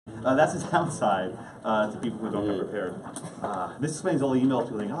That's the downside to people who don't get prepared. This explains all the email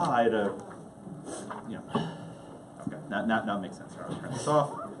tooling. I had a, you know, okay, now it makes sense. All right, turn this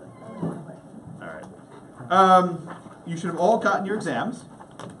off. All right. You should have all gotten your exams.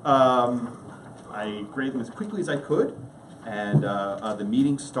 I graded them as quickly as I could, and the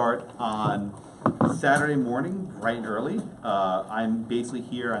meetings start on Saturday morning, bright and early. I'm basically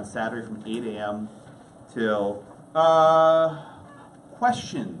here on Saturday from 8 a.m. till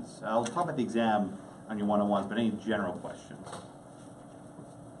questions. I'll talk about the exam on your one-on-ones, but any general questions?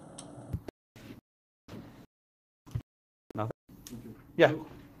 Nothing? Yeah.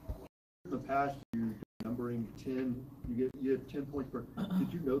 In the past, you numbering 10, you had 10 points per.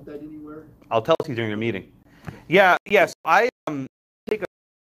 Did you note that anywhere? I'll tell it to you during the meeting. Yeah, yes. I take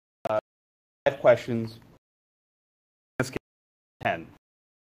 5 questions, 10.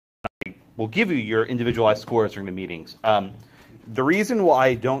 I will give you your individualized scores during the meetings. The reason why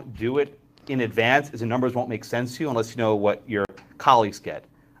I don't do it in advance is the numbers won't make sense to you unless you know what your colleagues get.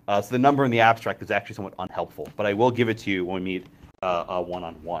 So the number in the abstract is actually somewhat unhelpful, but I will give it to you when we meet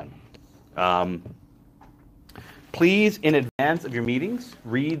one-on-one. Please, in advance of your meetings,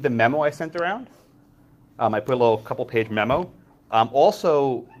 read the memo I sent around. I put a little couple-page memo.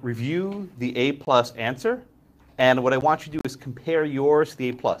 Also, review the A+ answer. And what I want you to do is compare yours to the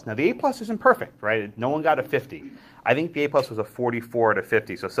A+. Now, the A+ isn't perfect, right? No one got a 50. I think the A+ was a 44 out of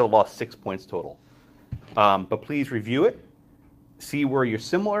 50, so still lost 6 points total. But please review it. See where you're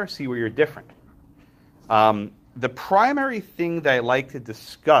similar, see where you're different. The primary thing that I like to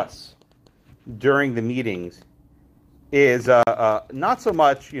discuss during the meetings is not so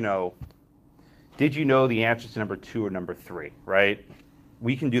much, did you know the answers to number 2 or number 3, right?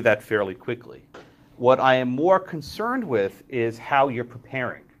 We can do that fairly quickly. What I am more concerned with is how you're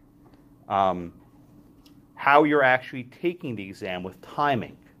preparing, how you're actually taking the exam with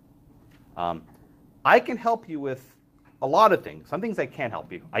timing. I can help you with a lot of things. Some things I can't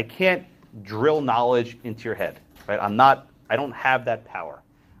help you. I can't drill knowledge into your head, right? I don't have that power.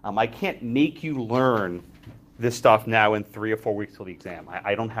 I can't make you learn this stuff now in 3 or 4 weeks till the exam.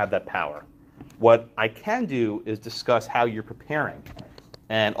 I don't have that power. What I can do is discuss how you're preparing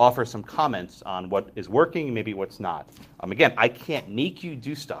and offer some comments on what is working and maybe what's not. Again, I can't make you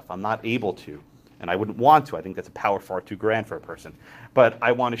do stuff. I'm not able to, and I wouldn't want to. I think that's a power far too grand for a person. But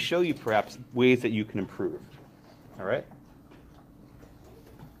I want to show you perhaps ways that you can improve. All right?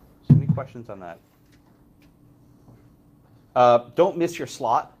 So any questions on that? Don't miss your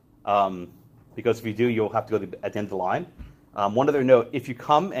slot, because if you do, you'll have to go at the end of the line. One other note, if you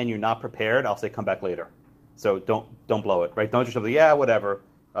come and you're not prepared, I'll say come back later. So don't blow it, right? Don't just say, yeah, whatever.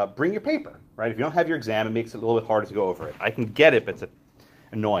 Bring your paper, right? If you don't have your exam, it makes it a little bit harder to go over it. I can get it, but it's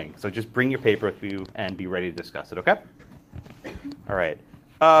annoying. So just bring your paper with you and be ready to discuss it, okay? All right.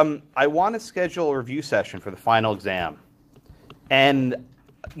 I want to schedule a review session for the final exam. And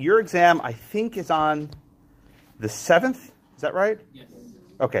your exam, I think, is on the 7th. Is that right? Yes.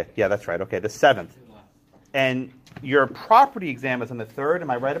 Okay, yeah, that's right. Okay, the 7th. And your property exam is on the 3rd.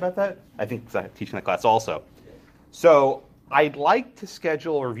 Am I right about that? I think I'm teaching that class also. So I'd like to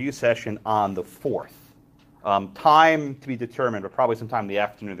schedule a review session on the 4th. Time to be determined, but probably sometime in the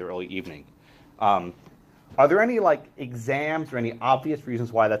afternoon or the early evening. Are there any exams or any obvious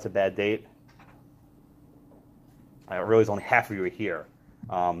reasons why that's a bad date? I realize only half of you are here.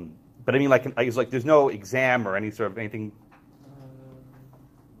 But I mean, there's no exam or any sort of anything.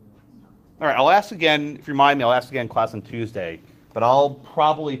 All right, I'll ask again. If you remind me, I'll ask again in class on Tuesday. But I'll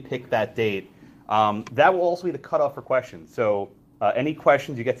probably pick that date. That will also be the cutoff for questions. So any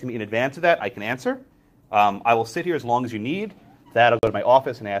questions you get to me in advance of that, I can answer. I will sit here as long as you need. That I'll go to my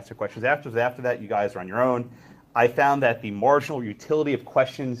office and answer questions after. After that, you guys are on your own. I found that the marginal utility of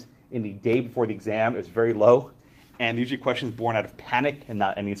questions in the day before the exam is very low. And usually questions born out of panic and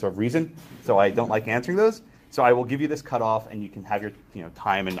not any sort of reason. So I don't like answering those. So I will give you this cutoff, and you can have your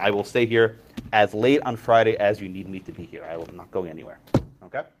time, and I will stay here as late on Friday as you need me to be here. I will not go anywhere.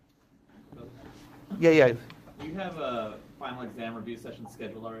 Okay? Yeah. Do you have a final exam review session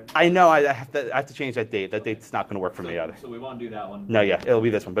scheduled already? I know. I have to change that date. That date's not going to work for me either. So we won't do that one. No, yeah, it'll be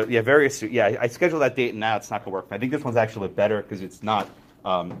this one. But yeah, very soon. Yeah, I scheduled that date, and now it's not going to work for me. I think this one's actually better because it's not.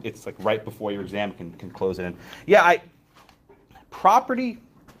 It's right before your exam can close it in. Yeah, property.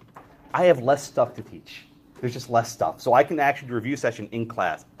 I have less stuff to teach. There's just less stuff. So I can actually do a review session in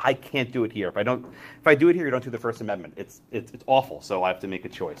class. I can't do it here. If I do it here, you don't do the First Amendment. It's awful. So I have to make a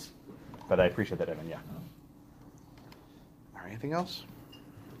choice. But I appreciate that, Evan. Yeah. All right. Anything else?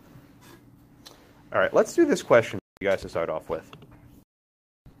 All right. Let's do this question for you guys to start off with.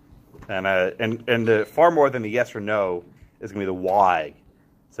 And far more than the yes or no is going to be the why.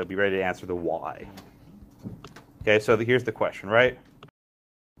 So be ready to answer the why. Okay, so here's the question, right?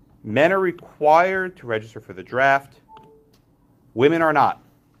 Men are required to register for the draft. Women are not.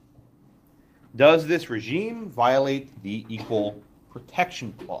 Does this regime violate the Equal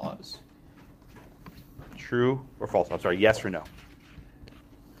Protection Clause? True or false? I'm sorry, yes or no?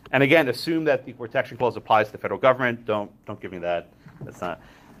 And again, assume that the Equal Protection Clause applies to the federal government. Don't give me that. That's not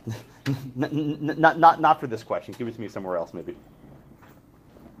not for this question. Give it to me somewhere else, maybe.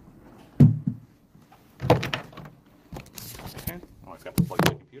 Okay. Oh, I've got to plug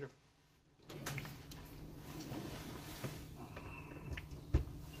in the computer.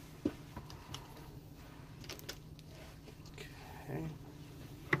 Okay.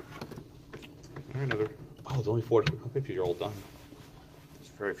 Another. Oh, there's only 4. How many of you are all done?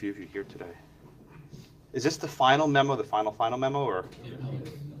 There's very few of you here today. Is this the final memo, the final memo, or?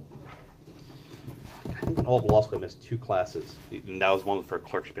 I think in all of law school I missed 2 classes. And that was one for a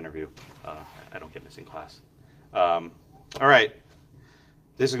clerkship interview. I don't get missing class. All right.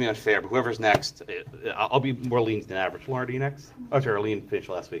 This is going to be unfair, but whoever's next, I'll be more lenient than average. Lauren, are you next? Oh, sorry, Arlene finished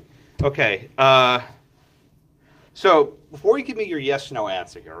last week. Okay. So before you give me your yes or no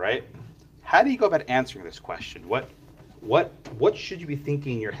answer here, right? How do you go about answering this question? What should you be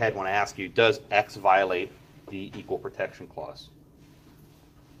thinking in your head when I ask you, does X violate the Equal Protection Clause?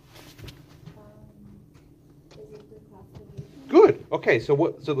 Is it the classification? Good. Okay. So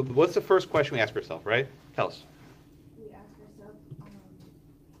what's the first question we ask ourselves, right? Tell us. We ask ourselves,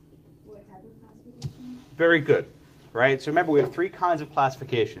 what type of classification? Very good. Right. So remember, we have 3 kinds of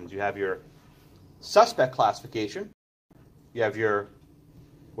classifications. You have your suspect classification. You have your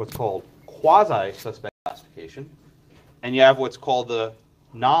what's called quasi-suspect classification. And you have what's called the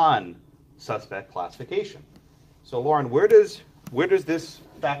non-suspect classification. So, Lauren, where does this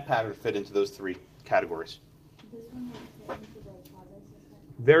fact pattern fit into those 3 categories? This one has fit into the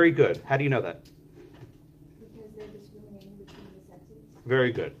quasi-suspect. Very good. How do you know that? Because they're discriminating between the sexes.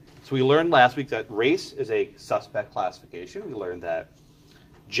 Very good. So we learned last week that race is a suspect classification. We learned that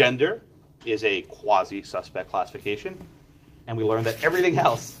gender is a quasi-suspect classification. And we learned that everything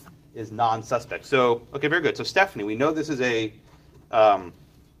else is non-suspect. So, okay, very good. So, Stephanie, we know this is a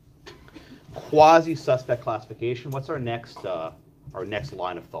quasi-suspect classification. What's our next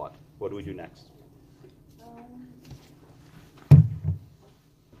line of thought? What do we do next?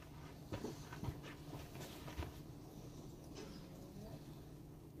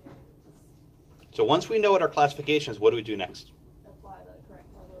 So once we know what our classification is, what do we do next? Apply the correct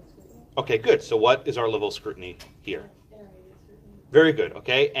level of scrutiny. Okay, good. So what is our level of scrutiny here? Intermediate scrutiny. Very good.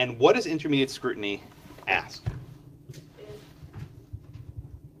 Okay, and what does intermediate scrutiny ask?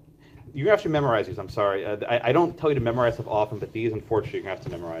 You're going to have to memorize these. I'm sorry. I don't tell you to memorize stuff often, but these, unfortunately, you're going to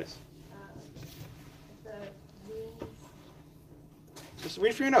have to memorize. The means. Just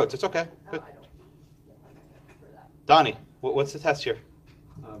read for your notes. It's okay. Oh, Good. I don't. For that. Donnie, what's the test here?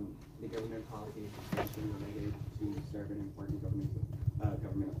 The government policy is essentially related to serve an important government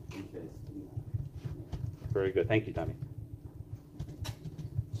interest. Very good. Thank you, Donnie.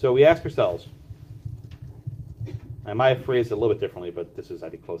 So we ask ourselves, I might have phrased it a little bit differently, but this is, I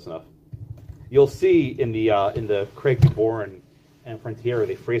think, close enough. You'll see in the Craig Boren and Frontiero,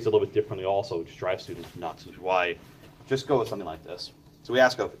 they phrase it a little bit differently also, which drives students nuts, which is why just go with something like this. So we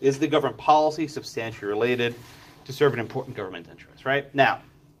ask, is the government policy substantially related to serve an important government interest, right? Now,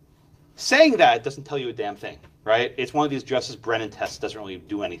 saying that doesn't tell you a damn thing, right? It's one of these Justice Brennan tests, doesn't really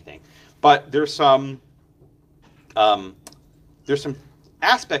do anything. But there's some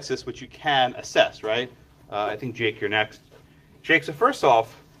aspects of this which you can assess, right? I think, Jake, you're next. Jake, so first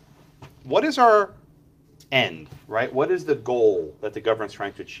off, what is our end, right? What is the goal that the government's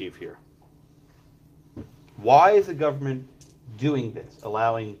trying to achieve here? Why is the government doing this,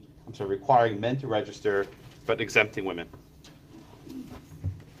 requiring men to register, but exempting women?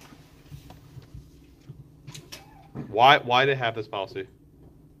 Why do they have this policy?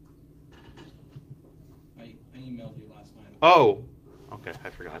 I emailed you last night. Oh, okay, I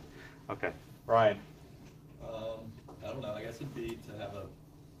forgot. Okay, Ryan. I don't know. I guess it'd be to have a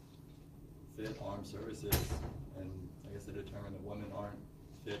fit armed services, and I guess to determine that women aren't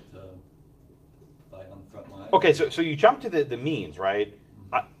fit to fight on the front line. Okay, so you jump to the means, right?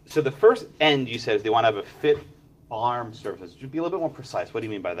 So the first end you said is they want to have a fit armed services. Be a little bit more precise. What do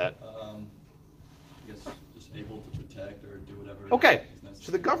you mean by that? I guess just able to protect or do whatever. Okay, is necessary.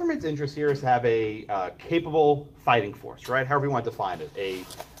 so the government's interest here is to have a capable fighting force, right? However you want to define it.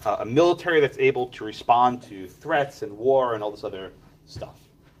 A military that's able to respond to threats and war and all this other stuff,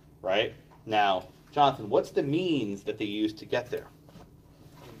 right? Now, Jonathan, what's the means that they use to get there?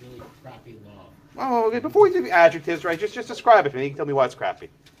 A really crappy law. Oh, okay. Before we do the adjectives, right? Just describe it to me. You can tell me why it's crappy.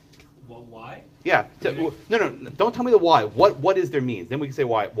 Well, why? Yeah. No. Don't tell me the why. What is their means? Then we can say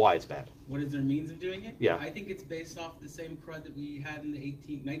why it's bad. What is their means of doing it? Yeah. I think it's based off the same crud that we had in the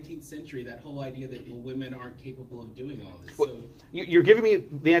 19th century, that whole idea that women aren't capable of doing all this. Well, So you're giving me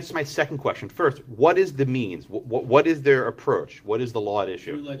the answer to my second question. First, what is the means? What is their approach? What is the law at through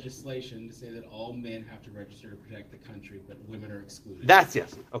issue? legislation to say that all men have to register to protect the country, but women are excluded. That's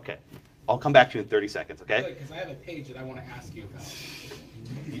yes. Okay. I'll come back to you in 30 seconds, okay? Because I have a page that I want to ask you about.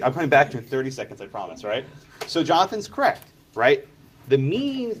 I'm coming back to you in 30 seconds, I promise, right? So Jonathan's correct, right? The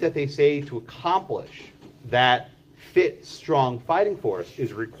means that they say to accomplish that fit, strong fighting force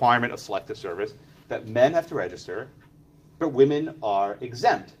is a requirement of selective service that men have to register, but women are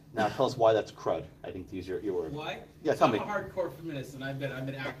exempt. Now tell us why that's crud. I think these are your words. Why? Yeah, tell I'm me. a hardcore feminist, and I've been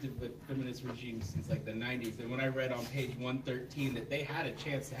active with feminist regimes since like the 90s. And when I read on page 113 that they had a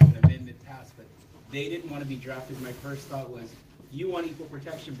chance to have an amendment passed, but they didn't want to be drafted, my first thought was, you want equal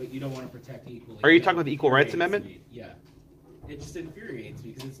protection, but you don't want to protect equally. Are you That talking about the Equal Rights infuriates Amendment? me. Yeah. It just infuriates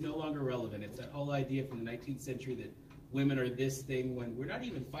me because it's no longer relevant. It's that whole idea from the 19th century that women are this thing when we're not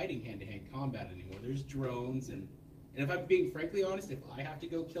even fighting hand-to-hand combat anymore. There's drones, and if I'm being frankly honest, if I have to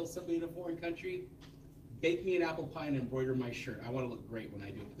go kill somebody in a foreign country, bake me an apple pie and embroider my shirt. I want to look great when I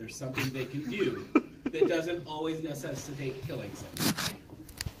do it. But there's something they can do that doesn't always necessitate killing somebody.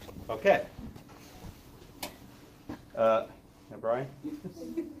 Okay. Now, Brian?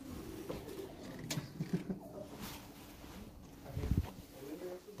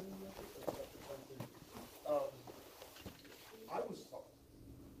 I was taught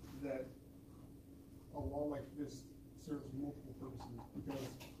that a law like this serves multiple purposes because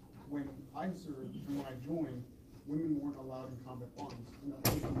when I served and when I joined, women weren't allowed in combat arms. And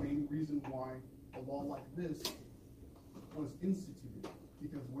that was the main reason why a law like this was instituted,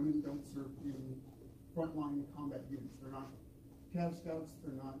 because women don't serve in frontline combat units. They're not Cav Scouts,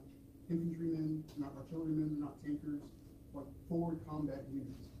 they're not infantrymen, they're not artillerymen, they're not tankers, but forward combat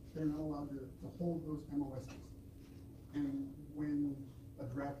units. They're not allowed to hold those MOSs. And when a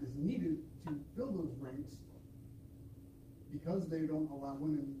draft is needed to fill those ranks, because they don't allow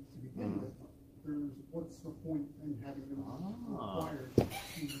women to begin with, what's the point in having them required to?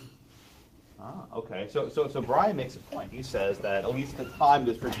 Okay. So Brian makes a point. He says that at least at the time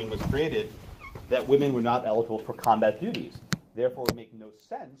this regime was created, that women were not eligible for combat duties. Therefore, it would make no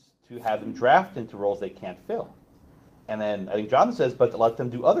sense to have them draft into roles they can't fill. And then I think Jonathan says, but to let them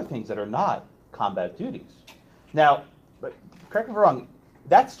do other things that are not combat duties. Now, but correct me if I'm wrong,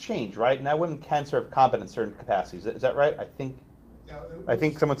 that's changed, right? Now women can serve combat in certain capacities. Is that right? I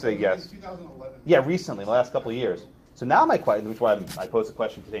think someone said yes. 2011. Yeah, recently, in the last couple of years. So now my question, which is why I posed a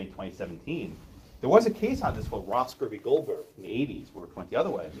question today in 2017, there was a case on this called Rosker v. Goldberg in the 80s, where it went the other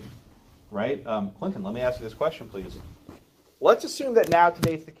way, right? Clinton, let me ask you this question, please. Let's assume that now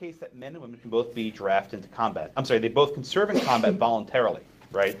today it's the case that men and women can both be drafted into combat. I'm sorry, they both can serve in combat voluntarily,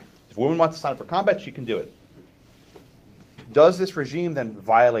 right? If a woman wants to sign up for combat, she can do it. Does this regime then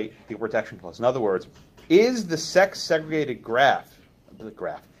violate the protection clause? In other words, is the sex-segregated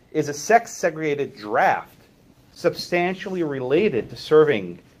is a sex-segregated draft substantially related to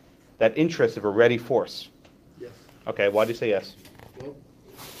serving that interest of a ready force? Yes. Okay, why do you say yes? Well,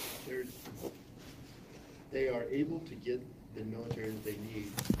 they are able to get the military that they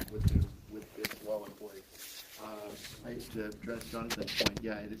need with this law in place. To address Jonathan's point,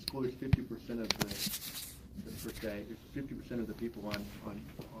 yeah, it excludes 50% of the 50% of the people in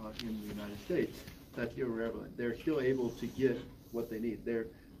the United States. That's irrelevant. They're still able to get what they need.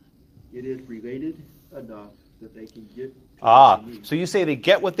 It is related enough that they can get what they need. So you say they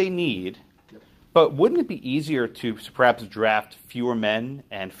get what they need, Yep. but wouldn't it be easier to perhaps draft fewer men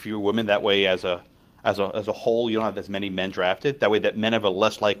and fewer women? That way, as a whole, you don't have as many men drafted. That way, that men have a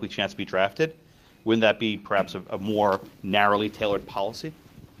less likely chance to be drafted. Wouldn't that be perhaps a more narrowly tailored policy?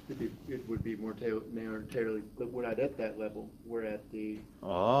 It would be more tailored, but we're not at that level. We're at the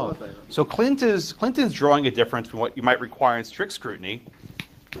Oh, so Clinton's drawing a difference from what you might require in strict scrutiny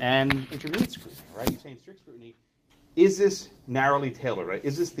and intermediate scrutiny, right? You're saying strict scrutiny. Is this narrowly tailored, right?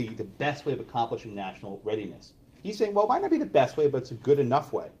 Is this the best way of accomplishing national readiness? He's saying, well, it might not be the best way, but it's a good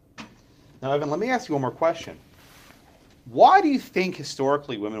enough way. Now, Evan, let me ask you one more question. Why do you think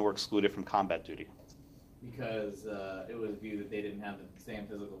historically women were excluded from combat duty? Because it was viewed that they didn't have the same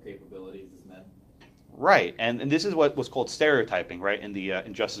physical capabilities as men. Right, and this is what was called stereotyping, right,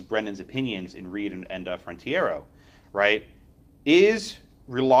 in Justice Brennan's opinions in Reed and Frontiero, right? Is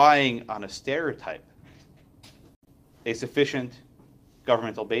relying on a stereotype a sufficient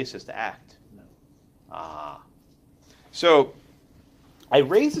governmental basis to act? No. So I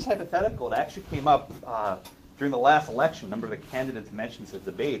raised this hypothetical. It actually came up during the last election. A number of the candidates mentioned this at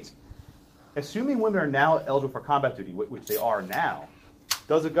debates. Assuming women are now eligible for combat duty, which they are now,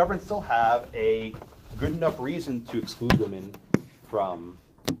 does the government still have a good enough reason to exclude women from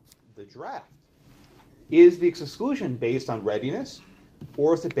the draft? Is the exclusion based on readiness,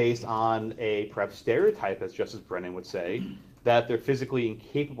 or is it based on a perhaps stereotype, as Justice Brennan would say, that they're physically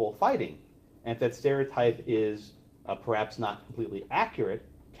incapable of fighting? And if that stereotype is perhaps not completely accurate,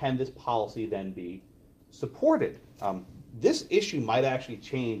 can this policy then be supported? This issue might actually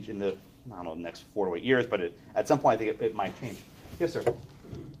change in the, I don't know, next 4 to 8 years, but at some point I think it might change. Yes, sir. I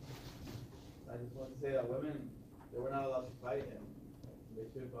just want to say that women, they were not allowed to fight, and they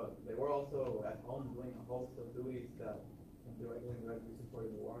should, but they were also at home doing a host of duties that directly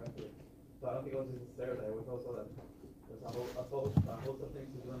supporting the war effort. So I don't think it was just a stereotype. It was also that there's a host of things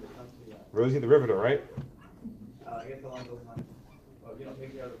to do in the country. Rosie the Riveter, right? I guess along those lines.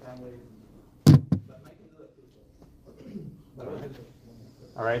 Taking care of the family. But I can do that too.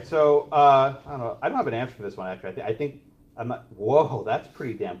 All right, so I don't know. I don't have an answer for this one, actually. I think I'm not. Whoa, that's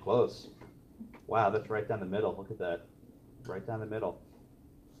pretty damn close. Wow, that's right down the middle. Look at that, right down the middle.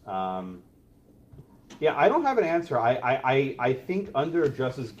 Yeah, I don't have an answer. I think under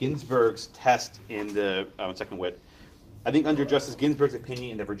Justice Ginsburg's test in the I think under Justice Ginsburg's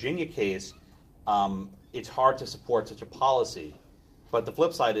opinion in the Virginia case, it's hard to support such a policy. But the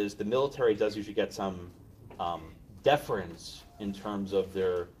flip side is the military does usually get some deference in terms of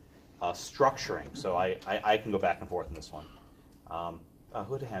their structuring. So I can go back and forth on this one.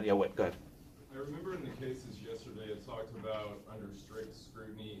 Who had a hand? Yeah, wait, go ahead. I remember in the cases yesterday it talked about under strict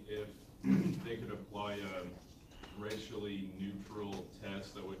scrutiny if they could apply a racially neutral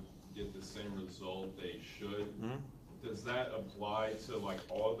test that would get the same result they should. Mm-hmm. Does that apply to like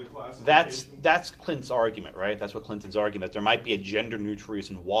all of the classifications? That's Clinton's argument, right? That's what Clinton's argument, that there might be a gender neutral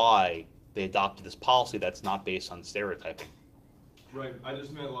reason why they adopted this policy that's not based on stereotyping. Right. I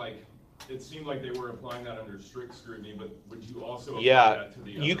just meant like it seemed like they were applying that under strict scrutiny, but would you also apply that to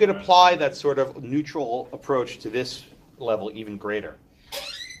the other? You could apply that sort of neutral approach to this level even greater,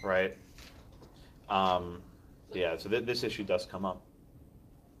 right? Yeah, so this issue does come up.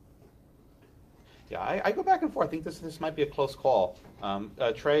 Yeah, I go back and forth. I think this might be a close call.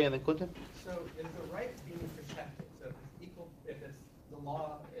 Trey and then Clinton? So is the right being protected? So if it's the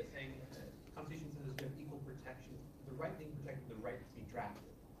law is saying, Constitution says there's going to be equal protection, the right being protected, the right to be drafted.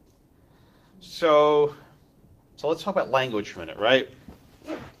 So let's talk about language for a minute, right?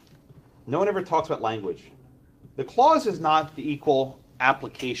 No one ever talks about language. The clause is not the equal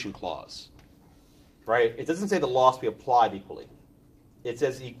application clause, right? It doesn't say the law is to be applied equally. It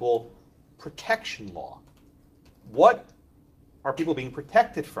says equal protection law. What are people being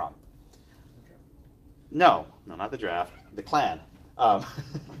protected from? No, not the draft, the Klan.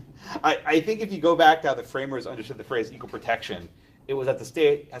 I think if you go back to how the framers understood the phrase equal protection, it was that the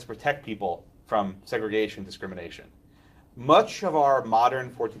state has to protect people from segregation and discrimination. Much of our modern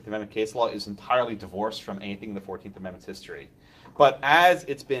 14th Amendment case law is entirely divorced from anything in the 14th Amendment's history. But as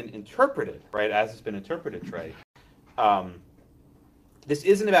it's been interpreted, right, Trey, this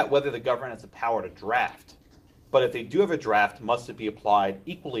isn't about whether the government has the power to draft, but if they do have a draft, must it be applied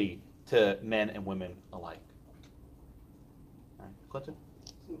equally to men and women alike? All right, Clinton?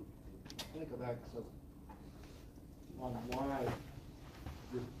 I think of that on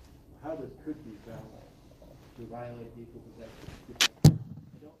how this could be found to violate equal protection. I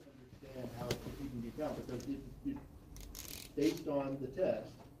don't understand how it could even be found, because based on the test,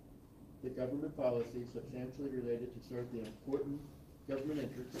 the government policy is substantially related to serve the important government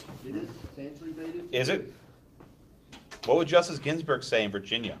interests. It is substantially related. Is it? What would Justice Ginsburg say in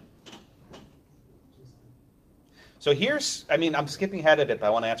Virginia? So I'm skipping ahead a bit, but I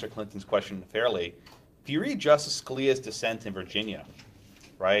want to answer Clinton's question fairly. If you read Justice Scalia's dissent in Virginia,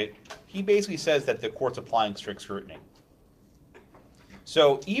 right, he basically says that the court's applying strict scrutiny.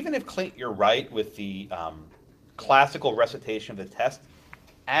 So even if, Clint, you're right with the classical recitation of the test,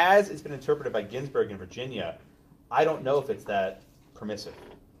 as it's been interpreted by Ginsburg in Virginia, I don't know if it's that permissive.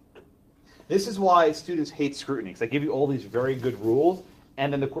 This is why students hate scrutiny, because I give you all these very good rules,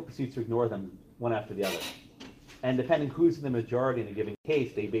 and then the court proceeds to ignore them one after the other. And depending who's in the majority in a given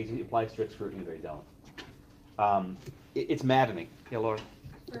case, they basically apply strict scrutiny or they don't. It's maddening. Yeah, Laura?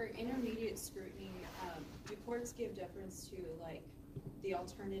 For intermediate scrutiny, do courts give deference to the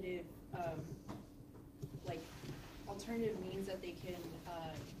alternative, alternative means that they can,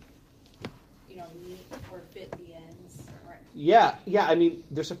 meet or fit the ends? Right? Yeah. I mean,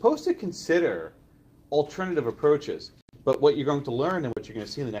 they're supposed to consider alternative approaches, but what you're going to learn and what you're going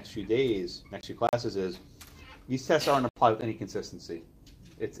to see in the next few days, next few classes is these tests aren't applied with any consistency.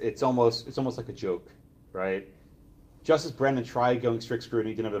 It's almost like a joke, right? Justice Brennan tried going strict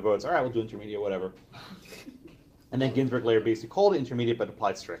scrutiny, didn't have the votes. All right, we'll do intermediate, whatever. And then Ginsburg later basically called it intermediate but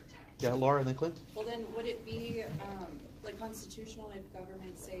applied strict. Yeah, Laura, and then Clint? Well, then would it be like constitutional if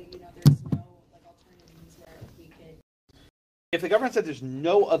governments say, there's no like alternative means where we could? If the government said there's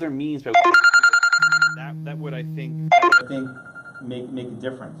no other means by which that would, I think, make a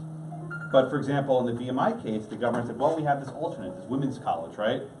difference. But for example, in the VMI case, the government said, well, we have this alternate, this women's college,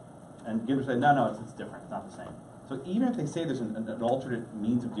 right? And Ginsburg said, no, it's different, it's not the same. So even if they say there's an alternate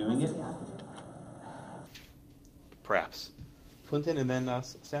means of doing it, perhaps. Clinton and then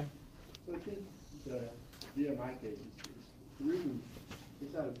Sam? So I think the VMI case, the reason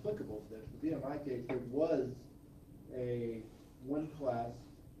it's not applicable to this, the VMI case, there was one class,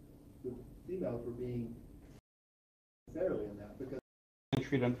 the females were being fairly in that because Being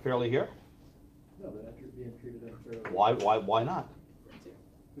treated unfairly here? no, they're not being treated unfairly. Why not?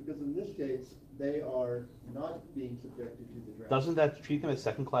 Because in this case, they are not being subjected to the draft. Doesn't that treat them as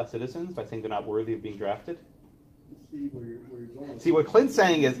second-class citizens by saying they're not worthy of being drafted? See where you're going. See, what Clint's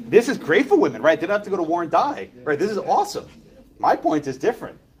saying is, this is great for women, right? They don't have to go to war and die, right? This is awesome. My point is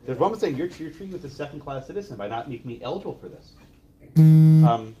different. There's women saying, you're treating me as a second-class citizen by not making me eligible for this.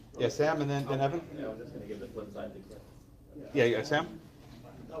 Yeah, Sam, and then Evan? Yeah, I'm just going to give the flip side to Clint. Yeah, Sam?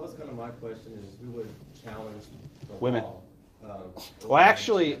 That was kind of my question, is who would challenge the Women. law? Well,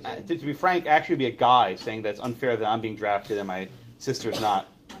 actually, to be frank, actually be a guy saying that it's unfair that I'm being drafted and my sister's not.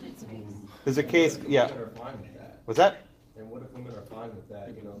 There's a case, yeah. Women are fine with that. What's that? And what if women are fine with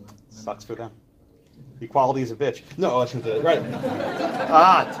that, Sucks for them. Equality is a bitch. No, that's right.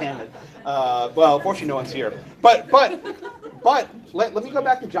 Damn it. Well, fortunately, no one's here. But let me go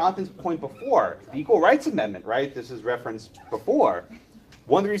back to Jonathan's point before. The Equal Rights Amendment, right? This is referenced before.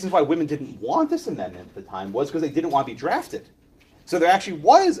 One of the reasons why women didn't want this amendment at the time was because they didn't want to be drafted. So there actually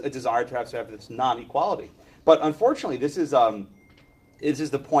was a desire to have this non-equality. But unfortunately, this is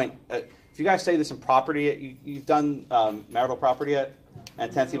the point. If you guys say this in property, you've done marital property yet?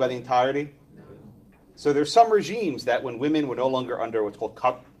 And tenancy by the entirety? So there's some regimes that when women were no longer under what's called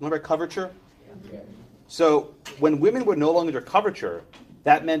coverture. So when women were no longer under coverture,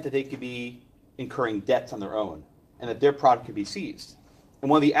 that meant that they could be incurring debts on their own and that their property could be seized. And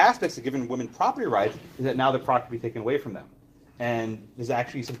one of the aspects of giving women property rights is that now their property can be taken away from them. And there's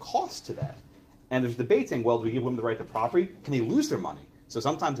actually some cost to that. And there's debate saying, well, do we give women the right to property? Can they lose their money? So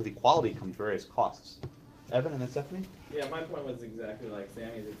sometimes with equality comes various costs. Evan and then Stephanie? Yeah, my point was exactly like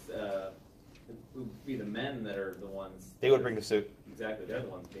Sammy's. It would be the men that are the ones. They would bring the suit. Exactly, they're the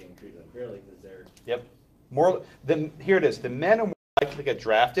ones being treated unfairly because they're. Yep. Here it is. The men are more likely to get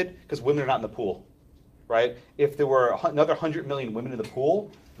drafted because women are not in the pool, right? If there were another 100 million women in the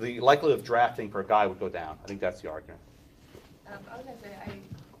pool, the likelihood of drafting for a guy would go down. I think that's the argument. I was going to say, I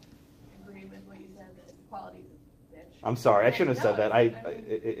agree with what you said, that equality is a bitch. I'm sorry. I shouldn't have said that.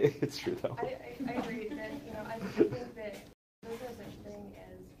 It's true, though. I agree that, I think that there's no such thing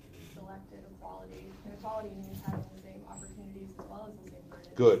as selective equality. And equality means having the same opportunities as well as the same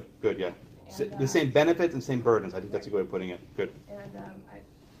burdens. Good, yeah. The same benefits and same burdens. I think that's a good way of putting it. Good. And I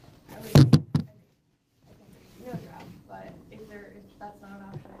would think no draft, but if that's not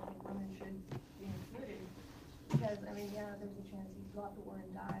an option, I think women should be included. Because, there's a chance you go out to war and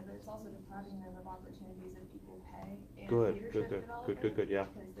die, but it's also depriving them of opportunities of equal pay and leadership development. Good, yeah.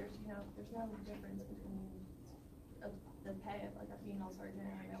 Because there's no difference between the pay of like a female sergeant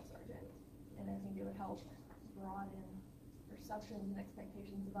and a male sergeant. And I think it would help broaden perceptions and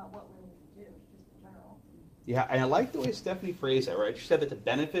expectations about what women do, just in general. Yeah, and I like the way Stephanie phrased that, right? She said that the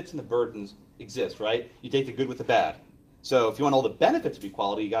benefits and the burdens exist, right? You take the good with the bad. So if you want all the benefits of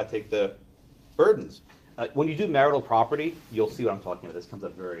equality, you got to take the burdens. When you do marital property, you'll see what I'm talking about. This comes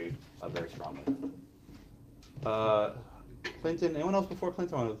up very strongly. Clinton, anyone else before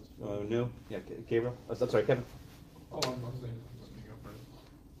Clinton? New? Yeah, Gabriel? I'm sorry, Kevin. Oh, I'm saying you go first.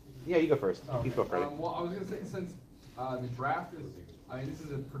 Yeah, you go first. Okay. You go first. Well, I was going to say, since the draft is, this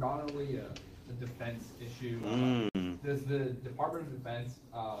is predominantly a defense issue. Does the Department of Defense,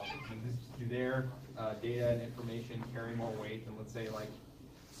 do their data and information carry more weight than, let's say, like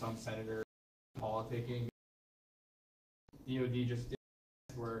some senator politicking? DOD just did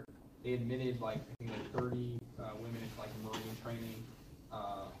where they admitted like 30 women into like Marine training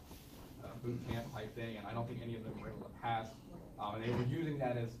boot camp type thing, and I don't think any of them were able to pass. And they were using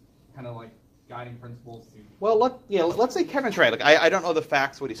that as kind of like guiding principles to. Well, let's say Kevin's right. Like I don't know the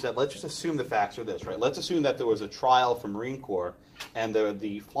facts what he said. Let's just assume the facts are this, right? Let's assume that there was a trial for Marine Corps, and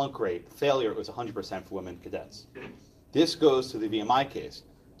the flunk rate failure was 100% for women cadets. This goes to the VMI case.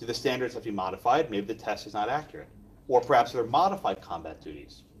 Do the standards have to be modified? Maybe the test is not accurate. or perhaps they're modified combat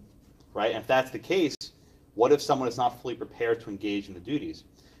duties, right? And if that's the case, what if someone is not fully prepared to engage in the duties?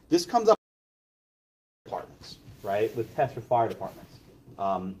 This comes up with departments, right? With tests for fire departments.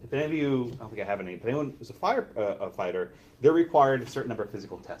 If any of you, I don't think I have any, if anyone is a firefighter, they're required a certain number of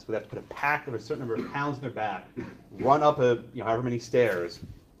physical tests. They have to put a pack of a certain number of pounds in their back, run up however many stairs,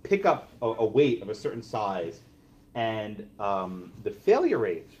 pick up a weight of a certain size, and the failure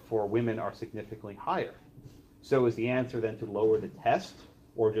rates for women are significantly higher. So is the answer then to lower the test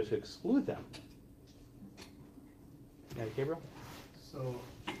or just exclude them? Yeah, Gabriel? So,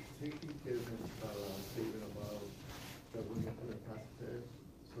 taking care of statement about the women who are pass test,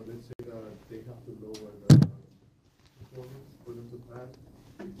 so let's say that they have to lower the performance for them to pass,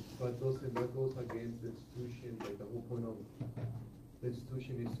 but that goes against the institution, like the whole point of the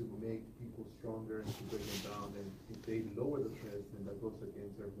institution is to make people stronger and to break them down, and if they lower the test, then that goes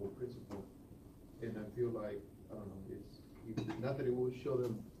against their whole principle. And I feel like, I don't know, it's not that it will show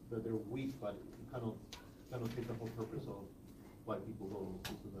them that they're weak, but it kind of take the whole purpose of why people go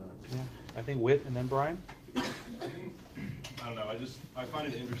into that. Yeah, I think Whit and then Brian. I don't know. I find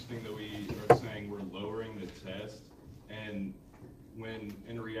it interesting that we are saying we're lowering the test, and when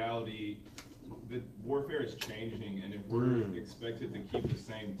in reality, the warfare is changing, and if we're expected to keep the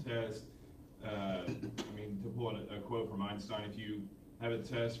same test, I mean, to pull a quote from Einstein, if you have a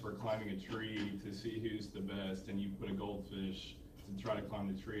test for climbing a tree to see who's the best, and you put a goldfish to try to climb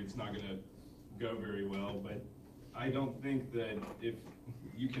the tree, it's not going to go very well. But I don't think that if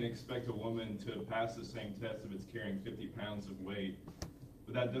you can expect a woman to pass the same test if it's carrying 50 pounds of weight,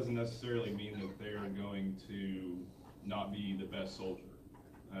 but that doesn't necessarily mean that they are going to not be the best soldier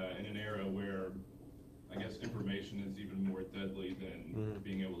in an era where I guess information is even more deadly than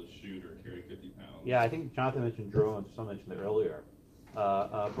being able to shoot or carry 50 pounds. Yeah, I think Jonathan mentioned drones. Someone mentioned it earlier.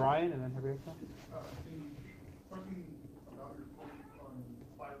 Brian, and then Henrietta. Talking about your point on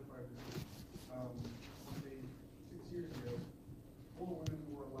firefighters, say 6 years ago, all women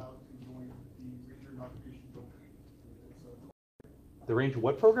were allowed to join the Ranger Indoctrination program. The Ranger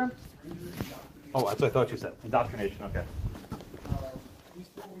what program? Ranger Indoctrination. Oh, that's what I thought you said. Indoctrination, okay. These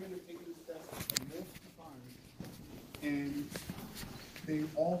four women have taken this test multiple times, and they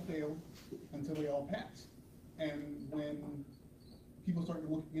all failed until they all passed. And when people started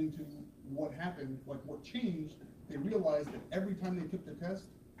looking into what happened, like what changed, they realized that every time they took the test,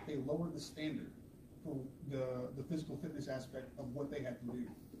 they lowered the standard for the physical fitness aspect of what they had to do.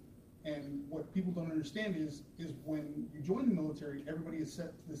 And what people don't understand is when you join the military, everybody is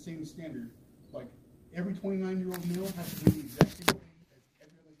set to the same standard. Like every 29-year-old male has to do the exact same thing as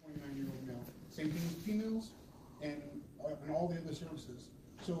every other 29-year-old male. Same thing with females and all the other services.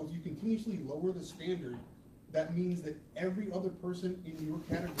 So if you continuously lower the standard, that means that every other person in your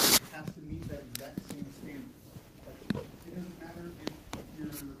category has to meet that exact same standard. Like, it doesn't matter if you're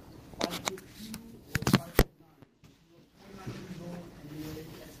 5'2" or 5'9". If you're 29 years old and you weigh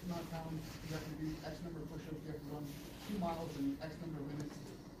X amount of pounds, you have to do X number of push-ups, you have to run 2 miles in X number of minutes,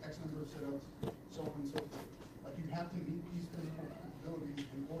 X number of sit-ups, so on and so forth. Like, you have to meet these physical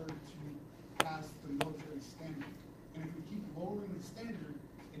abilities in order to pass the military standard. And if we keep lowering the standard,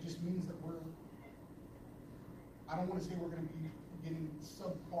 it just means that I don't want to say we're going to be getting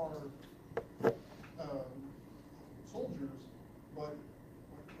subpar soldiers, but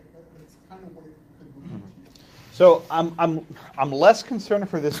that's kind of what it could lead to. So I'm less concerned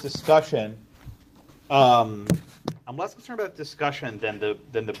for this discussion. I'm less concerned about discussion than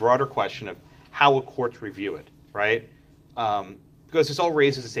the broader question of how will courts review it, right? Because this all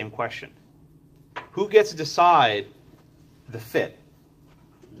raises the same question: who gets to decide the fit,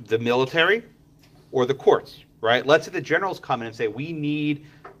 the military or the courts? Right? Let's say the generals come in and say, we need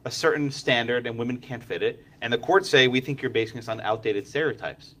a certain standard and women can't fit it. And the courts say, we think you're basing this on outdated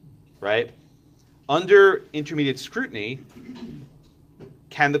stereotypes. Right? Under intermediate scrutiny,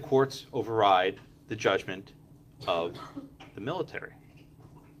 can the courts override the judgment of the military?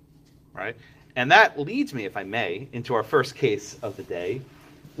 Right? And that leads me, if I may, into our first case of the day,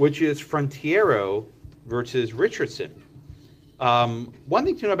 which is Frontiero versus Richardson. One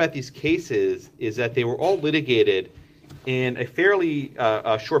thing to know about these cases is that they were all litigated in a fairly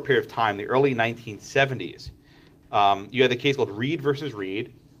short period of time, the early 1970s. You had a case called Reed versus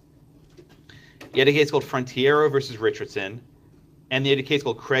Reed. You had a case called Frontiero versus Richardson. And you had a case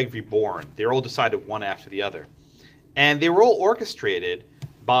called Craig v. Boren. They were all decided one after the other. And they were all orchestrated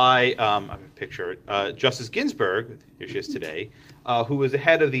by, I have a picture, Justice Ginsburg, here she is today, who was the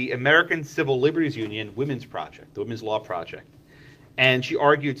head of the American Civil Liberties Union Women's Project, the Women's Law Project. And she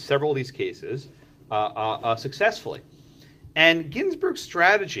argued several of these cases successfully. And Ginsburg's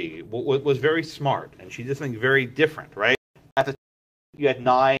strategy was very smart, and she did something very different, right? At the time, you had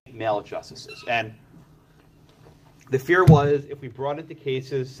 9 male justices, and the fear was if we brought into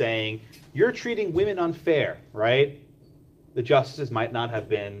cases saying, you're treating women unfair, right? The justices might not have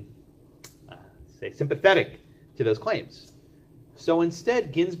been, say, sympathetic to those claims. So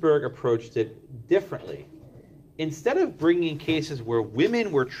instead, Ginsburg approached it differently. Instead of bringing cases where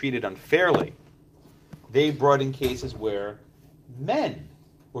women were treated unfairly, they brought in cases where men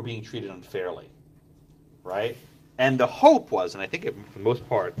were being treated unfairly, right? And the hope was, and I think it, for the most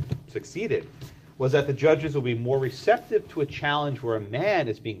part, succeeded, was that the judges will be more receptive to a challenge where a man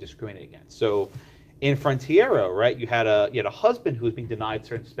is being discriminated against. So in Frontiero, right, you had a husband who was being denied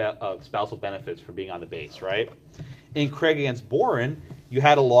certain spousal benefits for being on the base, right? In Craig against Boren, you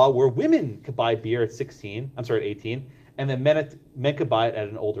had a law where women could buy beer at 18, and then men could buy it at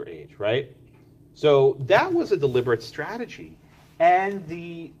an older age, right? So that was a deliberate strategy. And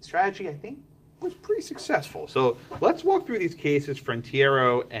the strategy, I think, was pretty successful. So let's walk through these cases,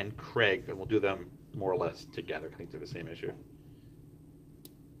 Frontiero and Craig, and we'll do them more or less together. I think they're the same issue.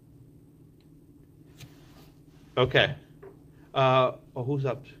 Okay. Who's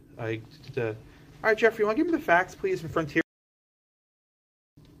up? All right, Jeffrey, you want to give me the facts, please, in Frontiero?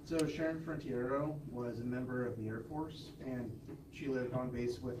 So Sharon Frontiero was a member of the Air Force, and she lived on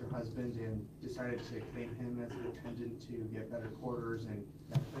base with her husband and decided to claim him as a dependent to get better quarters and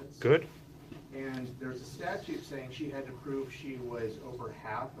benefits. Good. And there's a statute saying she had to prove she was over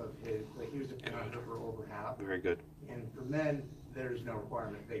half of his, like he was dependent on her for over half. Very good. And for men, there's no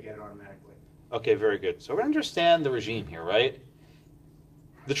requirement. They get it automatically. Okay, very good. So we understand the regime here, right?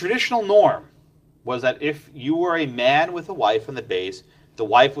 The traditional norm was that if you were a man with a wife on the base, the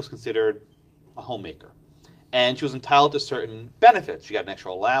wife was considered a homemaker. And she was entitled to certain benefits. She got an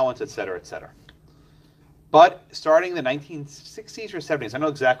extra allowance, et cetera, et cetera. But starting in the 1960s or 70s, I don't know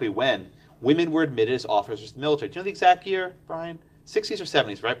exactly when, women were admitted as officers to the military. Do you know the exact year, Brian? 60s or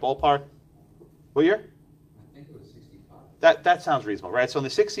 70s, right? Ballpark? What year? I think it was 65. That sounds reasonable, right? So in the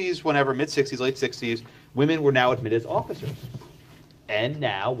 60s, whenever, mid-60s, late 60s, women were now admitted as officers. And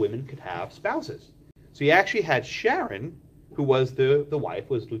now women could have spouses. So you actually had Sharon, who was the wife,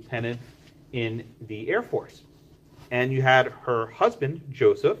 was lieutenant in the Air Force. And you had her husband,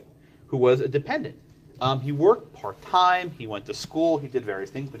 Joseph, who was a dependent. He worked part-time, he went to school, he did various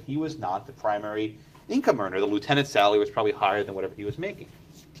things, but he was not the primary income earner. The lieutenant's salary was probably higher than whatever he was making.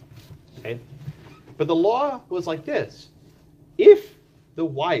 Okay? But the law was like this. If the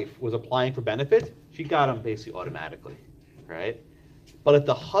wife was applying for benefits, she got them basically automatically, right? But if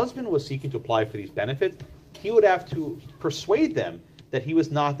the husband was seeking to apply for these benefits, he would have to persuade them that he was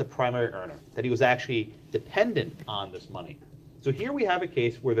not the primary earner, that he was actually dependent on this money. So here we have a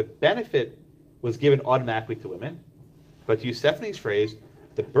case where the benefit was given automatically to women, but to use Stephanie's phrase,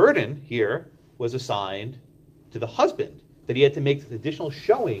 the burden here was assigned to the husband, that he had to make this additional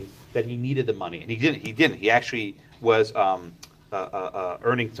showing that he needed the money. And he didn't. He actually was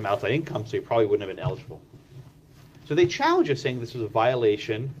earning some outside income, so he probably wouldn't have been eligible. So they challenged us, saying this was a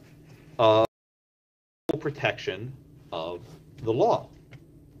violation of protection of the law.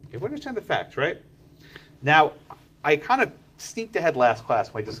 Okay, we understand the facts, right? Now, I kind of sneaked ahead last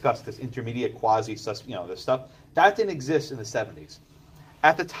class when I discussed this intermediate this stuff. That didn't exist in the 70s.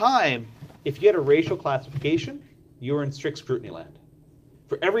 At the time, if you had a racial classification, you were in strict scrutiny land.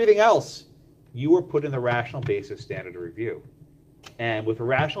 For everything else, you were put in the rational basis standard of review. And with a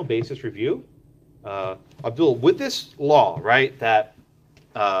rational basis review, Abdul, with this law, right, that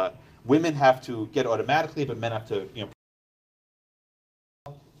women have to get automatically, but men have to,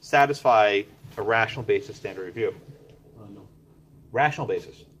 satisfy a rational basis standard review. No. Rational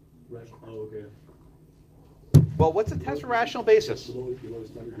basis. Oh, okay. Well, what's the test for rational basis? Below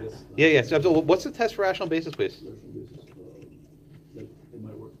standard, yes. Yeah. So Abdul, what's the test for rational basis, please? Rational basis, it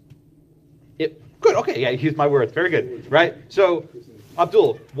might work. Good. Okay. Yeah. Use my words. Very good. Right. So,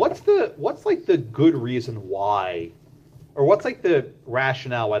 Abdul, what's like the good reason why, or what's like the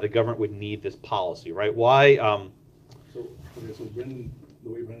rationale why the government would need this policy, right? Why? So Brennan, the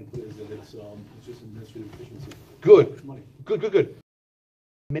way Brennan put it is that it's just administrative efficiency. Good. Money. Good.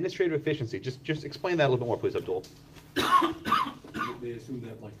 Administrative efficiency. Just explain that a little bit more, please, Abdul. They assume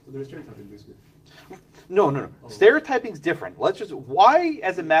that they're stereotyping basically. No. Oh. Stereotyping's different. Why,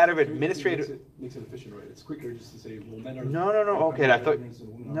 as a matter of administrative, makes it efficient, right? It's quicker just to say, well, men are. No. Okay, I thought.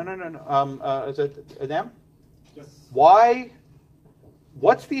 No. Is it Adam? Yes. Why?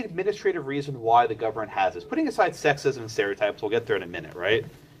 What's the administrative reason why the government has this? Putting aside sexism and stereotypes, we'll get there in a minute, right?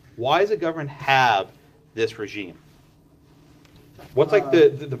 Why does the government have this regime? What's like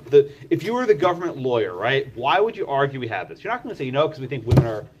the if you were the government lawyer, right? Why would you argue we have this? You're not going to say, because we think women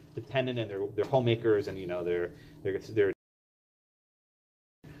are dependent and they're homemakers and they're.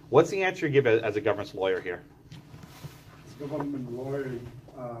 What's the answer you give as a government lawyer here? As a government lawyer,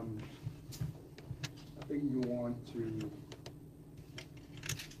 I think you want to.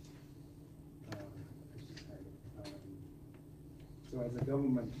 So as a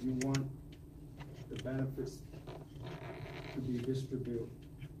government, you want the benefits to be distributed.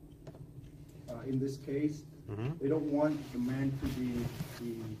 In this case, they don't want the man to be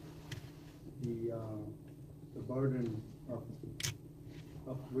the burden of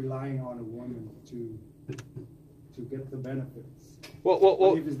relying on a woman to get the benefits.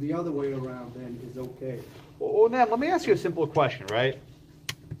 Well, if it's the other way around, then it's okay. Well, now let me ask you a simple question, right?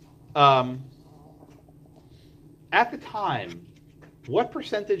 At the time, what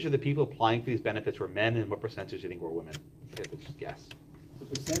percentage of the people applying for these benefits were men, and what percentage do you think were women? If you just guess. The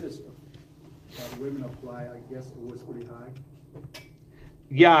percentage of women apply, I guess it was pretty high.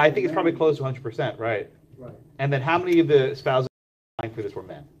 Yeah, I think it's probably close to 100%, right? Right. And then how many of the spouses applying for this were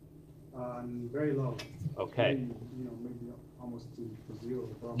men? Very low. Okay. Maybe almost to zero.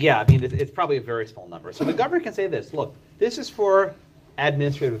 Probably. Yeah, I mean, it's probably a very small number. So the government can say this, look, this is for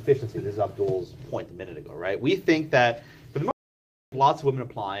administrative efficiency. This is Abdul's point a minute ago, right? We think that for the most part, lots of women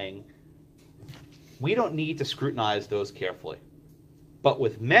applying, we don't need to scrutinize those carefully. But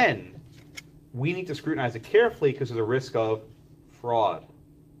with men, we need to scrutinize it carefully because there's a risk of fraud.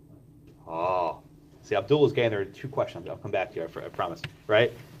 Oh. See, Abdul is getting there. 2 questions. I'll come back to you, I promise,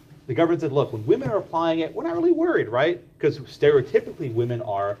 right? The government said, look, when women are applying it, we're not really worried, right? Because stereotypically, women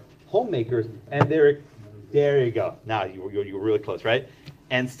are homemakers, and there you go. Now, you were really close, right?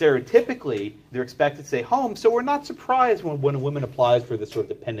 And stereotypically, they're expected to stay home, so we're not surprised when a woman applies for this sort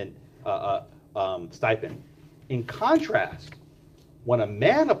of dependent stipend. In contrast, when a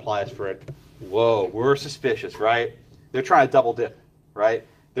man applies for it, whoa, we're suspicious, right? They're trying to double dip, right?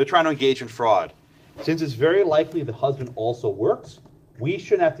 They're trying to engage in fraud. Since it's very likely the husband also works, we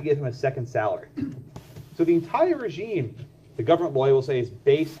shouldn't have to give him a second salary. So the entire regime, the government lawyer will say, is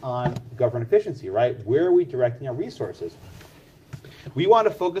based on government efficiency, right? Where are we directing our resources? We want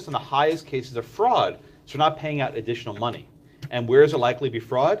to focus on the highest cases of fraud, so we're not paying out additional money. And where is it likely to be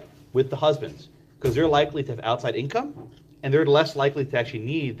fraud? With the husbands, because they're likely to have outside income, and they're less likely to actually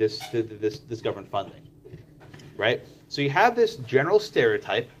need this government funding, right? So you have this general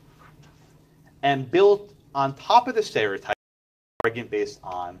stereotype, and built on top of the stereotype, argument based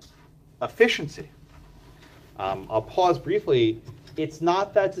on efficiency. I'll pause briefly. It's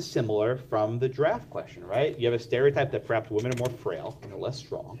not that dissimilar from the draft question, right? You have a stereotype that perhaps women are more frail and are less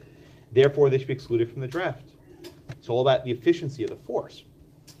strong. Therefore, they should be excluded from the draft. It's all about the efficiency of the force.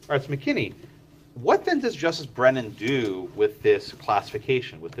 All right, so McKinney, what then does Justice Brennan do with this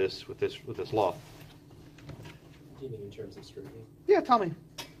classification, with this law? Do you mean in terms of scrutiny? Yeah, tell me.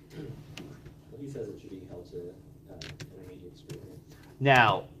 Well, he says it should be held to intermediate scrutiny.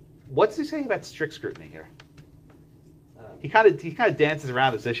 Now, what's he saying about strict scrutiny here? He kind of dances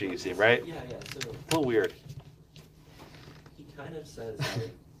around this issue, you see, right? Yeah. So it's a little weird. He kind of says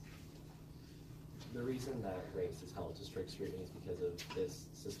that the reason that race is held to strict scrutiny is because of this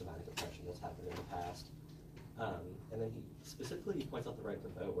systematic oppression that's happened in the past. And then he specifically points out the right to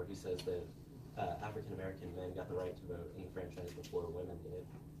vote, where he says that African American men got the right to vote in the franchise before women did.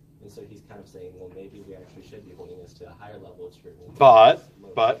 And so he's kind of saying, well, maybe we actually should be holding this to a higher level of scrutiny. But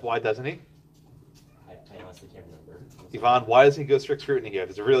why doesn't he? I honestly can't remember. Yvonne, why doesn't he go strict scrutiny here?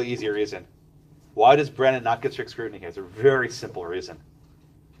 There's a really easy reason. Why does Brennan not get strict scrutiny here? It's a very simple reason.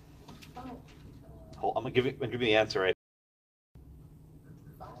 I'm gonna give you the answer right.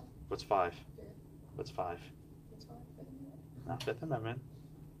 What's 5? What's 5? No, Fifth Amendment.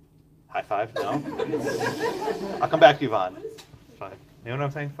 High five? No. I'll come back to you, Yvonne. 5. You know what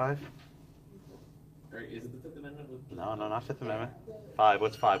I'm saying? 5? Or is it the Fifth Amendment? No, not Fifth Amendment. 5.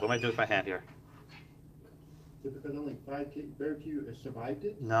 What's 5? What am I doing with my hand here? Because only 5 very few have survived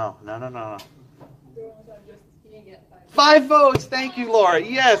it? No. 5 votes. Thank you, Laura.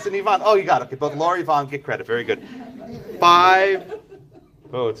 Yes, and Yvonne. Oh, you got it. Okay, both Laura and Yvonne get credit. Very good. 5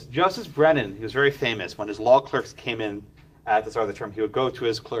 votes. Justice Brennan, he was very famous. When his law clerks came in at the start of the term, he would go to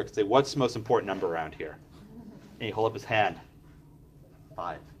his clerk and say, what's the most important number around here? And he'd hold up his hand.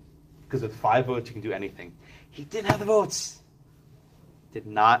 5. Because with 5 votes, you can do anything. He didn't have the votes. Did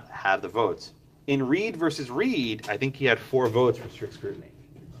not have the votes. In Reed versus Reed, I think he had 4 votes for strict scrutiny.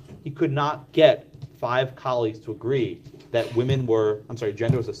 He could not get 5 colleagues to agree that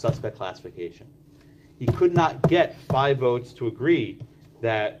gender was a suspect classification. He could not get 5 votes to agree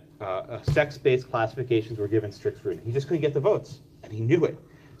that sex-based classifications were given strict scrutiny. He just couldn't get the votes. and he knew it.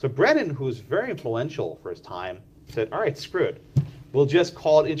 So Brennan, who was very influential for his time, said, all right, screw it. We'll just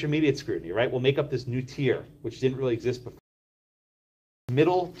call it intermediate scrutiny, right? We'll make up this new tier, which didn't really exist before.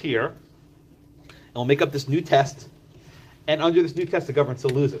 Middle tier, and we'll make up this new test, and under this new test, the government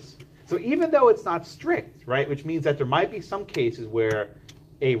still loses. So even though it's not strict, right, which means that there might be some cases where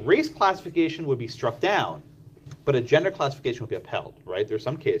a race classification would be struck down, but a gender classification would be upheld, right? There are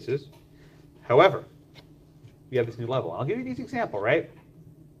some cases. However, we have this new level. I'll give you this example, right?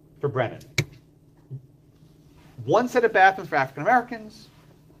 For Brennan. One set of bathrooms for African Americans,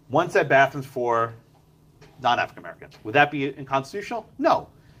 one set of bathrooms for non-African Americans. Would that be unconstitutional? No.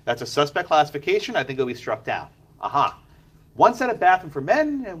 That's a suspect classification. I think it'll be struck down. Aha. One set of bathroom for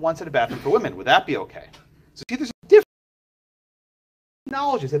men and one set of bathroom for women. Would that be okay? So see, there's a difference.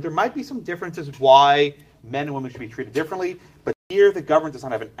 Acknowledges that there might be some differences why men and women should be treated differently, but here the government does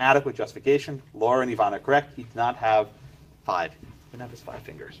not have an adequate justification. Laura and Yvonne are correct. He did not have 5. He didn't have his 5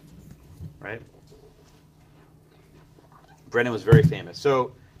 fingers, right? Brennan was very famous.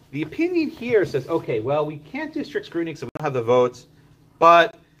 So the opinion here says, okay, well, we can't do strict scrutiny because we don't have the votes,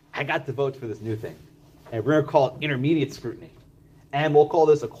 but I got the votes for this new thing. And we're going to call it intermediate scrutiny. And we'll call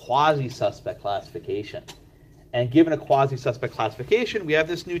this a quasi-suspect classification. And given a quasi-suspect classification, we have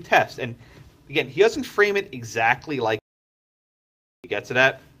this new test. And again, he doesn't frame it exactly like he gets it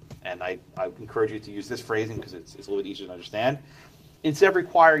at. And I encourage you to use this phrasing because it's a little bit easier to understand. Instead of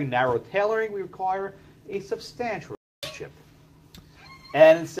requiring narrow tailoring, we require a substantial relationship.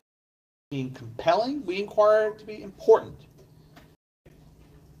 And instead of being compelling, we inquire it to be important.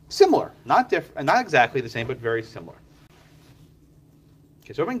 Similar, not different, not exactly the same, but very similar.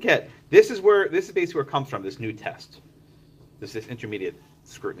 Okay, so everyone get this is basically where it comes from. This new test, this intermediate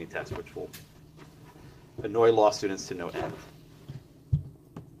scrutiny test, which will annoy law students to no end.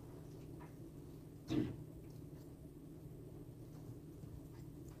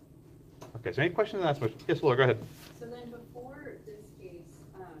 Okay, so any questions on that? Yes, Laura, go ahead. So then before this case,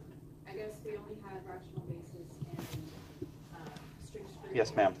 I guess we only had rational basis and strict scrutiny.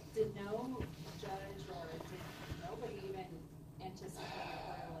 Yes, ma'am. Did no judge or did nobody even anticipate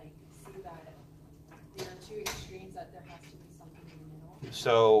or like see that there are two extremes, that there has to be something in the middle?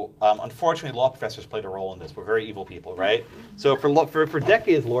 So unfortunately, law professors played a role in this. We're very evil people, right? So for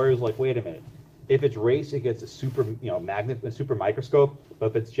decades, lawyers were like, wait a minute. If it's race, it gets a super a super microscope. But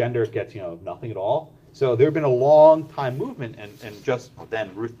if it's gender, it gets nothing at all. So there had been a long time movement, and just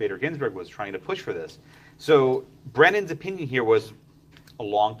then Ruth Bader Ginsburg was trying to push for this. So Brennan's opinion here was a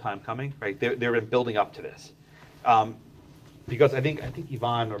long time coming, right? They've been building up to this, because I think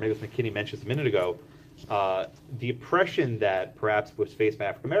Yvonne or maybe it was McKinney mentioned a minute ago. The oppression that perhaps was faced by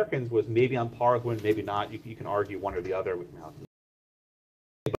African Americans was maybe on par with women, maybe not. You can argue one or the other.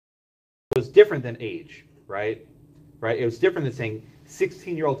 It was different than age, right? Right? It was different than saying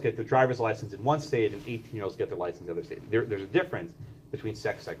 16-year-olds get their driver's license in one state and 18-year-olds get their license in the other state. There's a difference between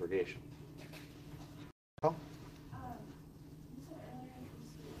sex segregation. Oh?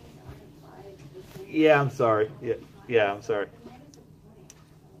 Yeah, I'm sorry. Yeah, I'm sorry.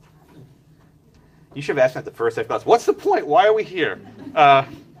 You should have asked me at the first class. What's the point? Why are we here? God,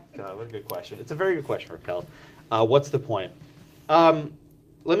 what a good question. It's a very good question, Raquel. What's the point?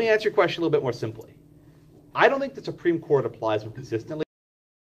 Let me answer your question a little bit more simply. I don't think the Supreme Court applies them consistently.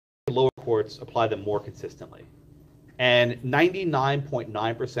 The lower courts apply them more consistently. And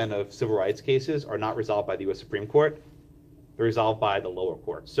 99.9% of civil rights cases are not resolved by the U.S. Supreme Court. They're resolved by the lower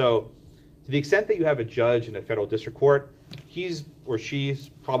court. So to the extent that you have a judge in a federal district court, he's or she's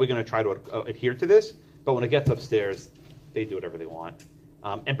probably going to try to adhere to this. But when it gets upstairs, they do whatever they want.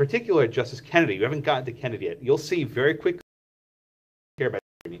 In particular, Justice Kennedy, you haven't gotten to Kennedy yet. You'll see very quickly care about it.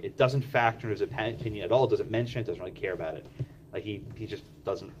 It doesn't factor in his opinion at all. It doesn't mention it. Doesn't really care about it. Like he just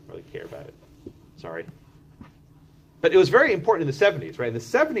doesn't really care about it. Sorry. But it was very important in the 70s, right? In the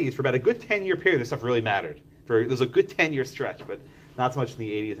 70s, for about a good 10-year period, this stuff really mattered. There was a good 10-year stretch, but not so much in the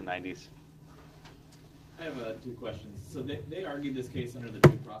 80s and 90s. I have 2 questions. So they argued this case under the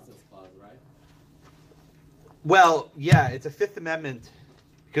Due Process Clause, right? Well, yeah, it's a Fifth Amendment,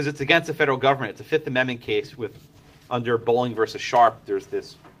 because it's against the federal government. It's a Fifth Amendment case with, under Bowling versus Sharp, there's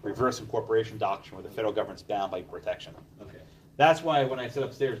this reverse incorporation doctrine where the federal government's bound by protection. Okay. That's why when I sit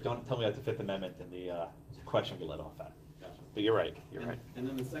upstairs, don't tell me that's the Fifth Amendment and the question we let off at. Gotcha. But you're right. You're right. And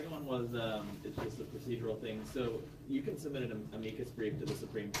then the second one was it's just a procedural thing. So you can submit an amicus brief to the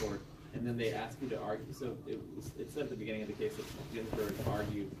Supreme Court, and then they ask you to argue. So it said at the beginning of the case that Ginsburg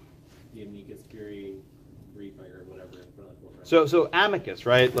argued the amicus curiae brief or whatever in front of the court. Right? So amicus,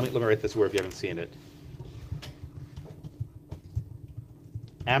 right? Let me write this word if you haven't seen it.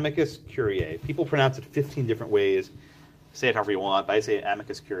 Amicus curiae. People pronounce it 15 different ways. say it however you want, but I say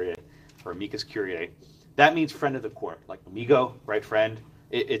amicus curiae or amicus curiae. That means friend of the court, like amigo, right, friend.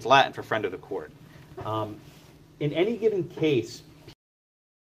 It's Latin for friend of the court. In any given case,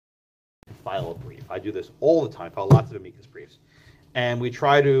 file a brief. I do this all the time, file lots of amicus briefs. And we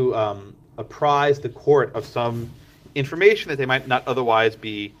try to apprise the court of some information that they might not otherwise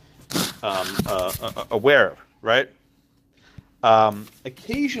be aware of, right?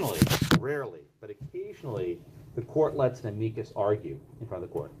 Occasionally, rarely, but occasionally, the court lets an amicus argue in front of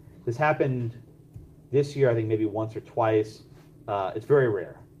the court. This happened this year, I think maybe once or twice. It's very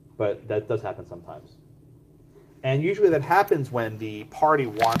rare, but that does happen sometimes. And usually that happens when the party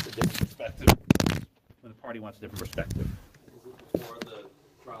wants a different perspective. When the party wants a different perspective. Is it before the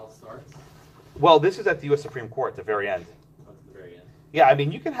trial starts? Well, this is at the U.S. Supreme Court at the very end. Oh, at the very end. Yeah, I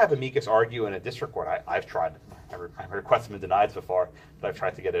mean, you can have amicus argue in a district court. I've tried. I've requested them and denied so far, but I've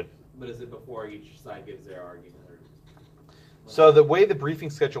tried to get it. But is it before each side gives their argument? Or... So the way the briefing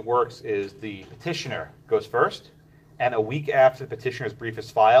schedule works is the petitioner goes first, and a week after the petitioner's brief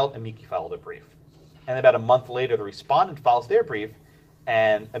is filed, amici file their brief. And about a month later, the respondent files their brief,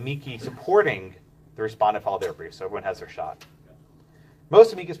 and amici supporting the respondent file their brief, so everyone has their shot.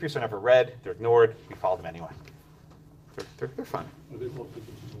 Most amicus briefs are never read. They're ignored. We file them anyway. They're fun.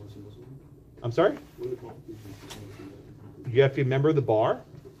 I'm sorry? You have to be a member of the bar?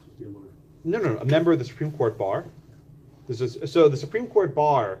 No, a member of the Supreme Court bar. So the Supreme Court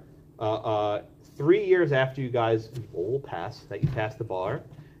bar, 3 years after you guys all pass, that you pass the bar,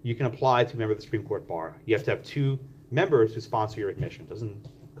 you can apply to a member of the Supreme Court bar. You have to have 2 members who sponsor your admission. It doesn't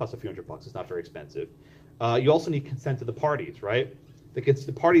cost a few $100. It's not very expensive. You also need consent of the parties, right?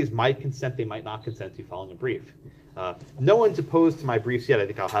 The parties might consent, they might not consent to filing a brief. No one's opposed to my briefs yet. I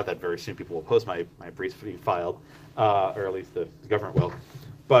think I'll have that very soon. People will oppose my briefs being filed, or at least the government will.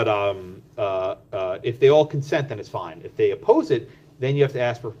 But if they all consent, then it's fine. If they oppose it, then you have to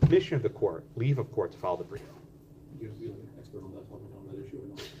ask for permission of the court, leave of court to file the brief. You have to be an expert on that issue or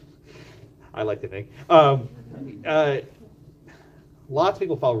not? I like to think. Lots of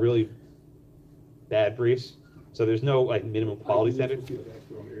people file really bad briefs, so there's no like minimum quality standard.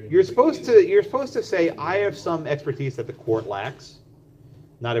 You're supposed to say I have some expertise that the court lacks.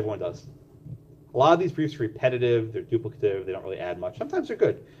 Not everyone does. A lot of these briefs are repetitive, they're duplicative, they don't really add much. Sometimes they're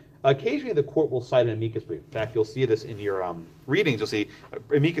good. Occasionally the court will cite an amicus brief. In fact, you'll see this in your readings. You'll see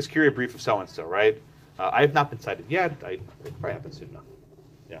amicus curiae brief of so-and-so, right? I have not been cited yet. It probably happen soon enough.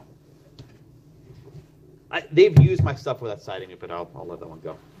 Yeah. They've used my stuff without citing it, but I'll let that one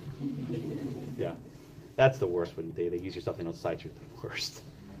go. Yeah. That's the worst when they use your stuff and they don't cite you. The worst.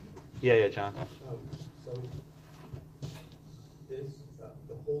 Yeah, John. So is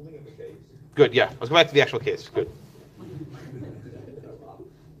the holding of the case. Good, yeah. Let's go back to the actual case. Good. I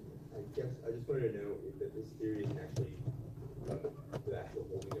just wanted to know if this theory is actually the actual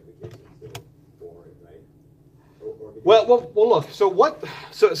holding of the case is still Boren, right? Well, look. So what?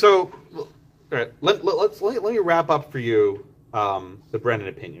 So all right. Let me wrap up for you the Brennan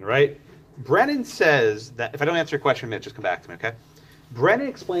opinion, right? Brennan says that if I don't answer your question, just come back to me, okay? Brennan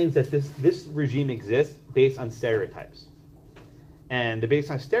explains that this regime exists based on stereotypes. And they're based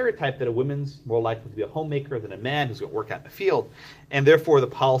on a stereotype that a woman's more likely to be a homemaker than a man who's going to work out in the field, and therefore the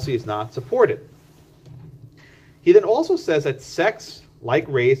policy is not supported. He then also says that sex, like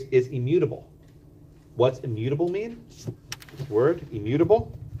race, is immutable. What's immutable mean? This word,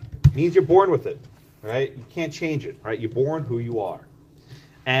 immutable, means you're born with it, right? You can't change it, right? You're born who you are.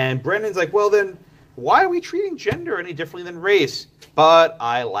 And Brennan's like, well then, why are we treating gender any differently than race? But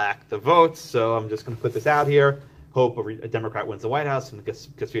I lack the votes, so I'm just going to put this out here. Hope a Democrat wins the White House and gets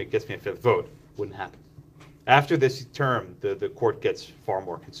me a 5th vote. Wouldn't happen. After this term, the court gets far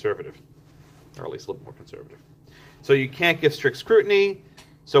more conservative, or at least a little more conservative. So you can't give strict scrutiny,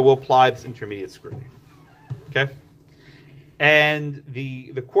 so we'll apply this intermediate scrutiny. Okay? And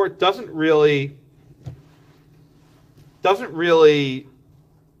the court doesn't really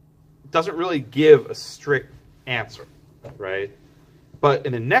give a strict answer, right? But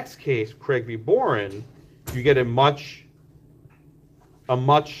in the next case, Craig v. Boren, you get a much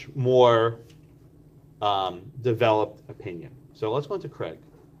more developed opinion. So let's go into Craig.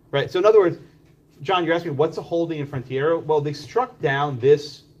 Right. So in other words, John, you're asking what's the holding in Frontiero? Well, they struck down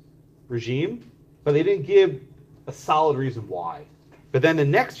this regime, but they didn't give a solid reason why. But then the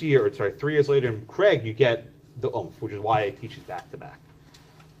next year, 3 years later in Craig, you get the oomph, which is why I teach it back to back.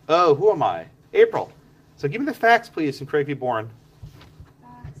 Oh, who am I? April. So give me the facts, please, in Craig v. Boren.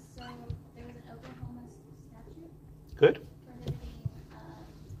 So there was an Oklahoma statute Good. prohibiting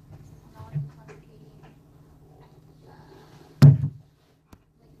non-intoxicating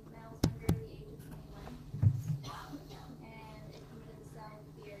males under the age of 21.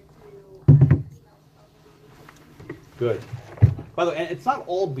 Good. By the way, and it's not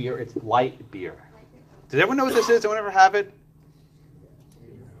all beer, it's light beer. Does everyone know what this is? Does anyone ever have it?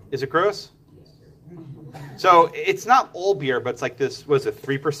 Is it gross? So it's not all beer, but it's like this, what is it,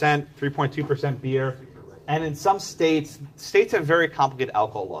 3%, 3.2% beer. And in some states have very complicated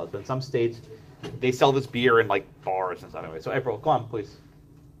alcohol laws, but in some states, they sell this beer in like bars and stuff. Anyway, so April, go on, please.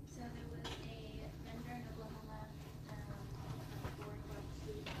 So there was a vendor in Oklahoma,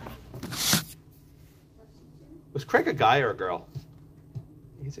 Was Craig a guy or a girl?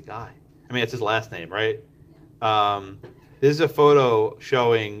 He's a guy. I mean, it's his last name, right? This is a photo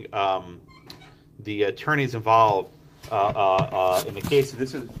showing the attorneys involved in the case.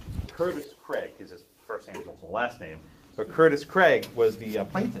 This is Curtis Craig. His first name is also last name. So Curtis Craig was the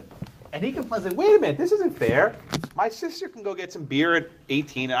plaintiff. And he complains, like, wait a minute, this isn't fair. My sister can go get some beer at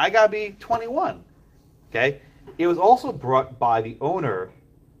 18, and I got to be 21. Okay? It was also brought by the owner.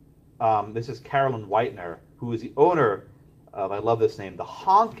 This is Carolyn Whitener, who is the owner of, I love this name, the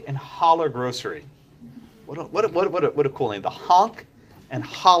Honk and Holler Grocery. What a cool name, the Honk and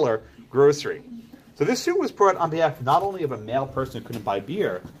Holler Grocery. So this suit was brought on behalf not only of a male person who couldn't buy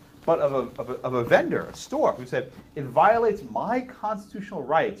beer, but of a vendor, a store, who said, it violates my constitutional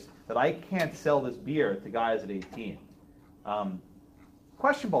rights that I can't sell this beer to guys at 18.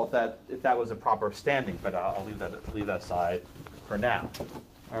 Questionable if that was a proper standing, but I'll leave that aside for now.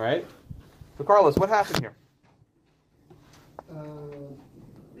 All right? So Carlos, what happened here?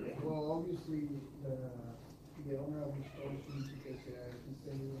 Well, obviously, the owner of the store seems because he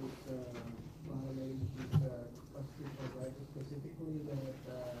said he was violating his constitutional rights, specifically that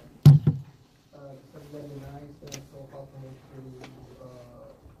 799 stands for alcohol to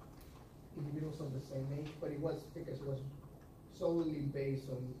individuals of the same age, but it was because it was solely based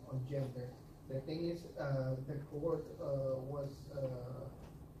on gender. The thing is, the court was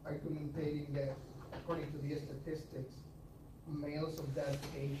argumentating that, according to the statistics, males of that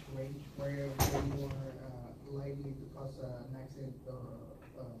age range were way more likely to cause an accident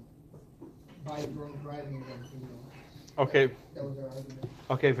by drunk driving than females. Okay. That was their argument.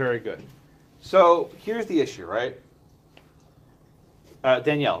 Okay, very good. So here's the issue, right?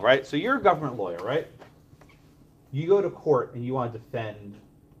 Danielle, right? So you're a government lawyer, right? You go to court and you want to defend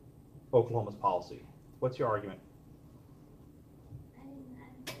Oklahoma's policy. What's your argument?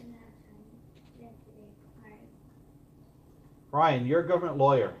 Ryan, you're a government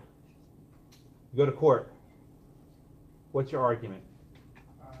lawyer. You go to court. What's your argument?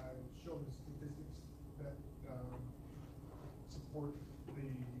 Show the statistics that support the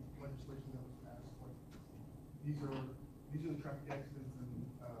legislation that was passed. Like these are the traffic accidents and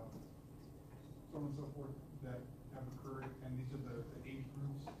so on and so forth that have occurred, and these are the age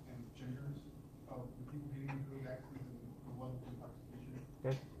groups and genders of the people getting into those accidents and the level of intoxication.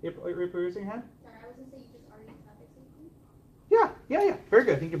 Okay. April, raising your hand? Sorry, I was going to say you just argued traffic safety. Yeah. Very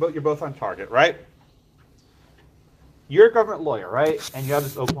good. I think you're both on target, right? You're a government lawyer, right? And you have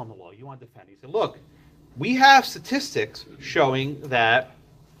this Oklahoma law. You want to defend it. You say, look, we have statistics showing that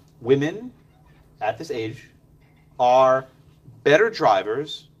women at this age are better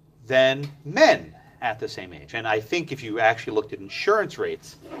drivers than men at the same age. And I think if you actually looked at insurance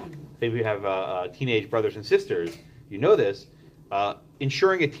rates, maybe you have teenage brothers and sisters, you know this,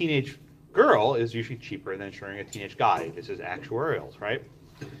 insuring a teenage girl is usually cheaper than insuring a teenage guy. This is actuarials, right?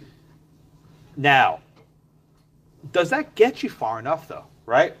 Now, does that get you far enough, though,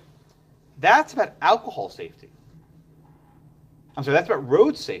 right? That's about alcohol safety. I'm sorry, that's about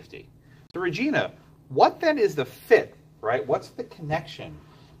road safety. So, Regina, what then is the fit, right? What's the connection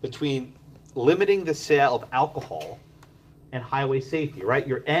between limiting the sale of alcohol and highway safety, right?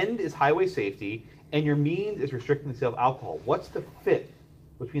 Your end is highway safety, and your means is restricting the sale of alcohol. What's the fit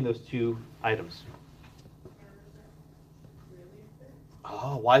between those two items?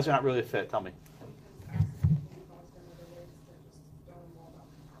 Oh, why is there not really a fit? Tell me.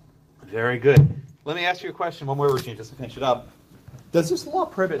 Very good. Let me ask you a question, one more, Regina, just to finish it up. Does this law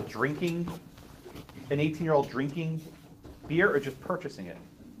prohibit drinking, an 18-year-old drinking beer, or just purchasing it?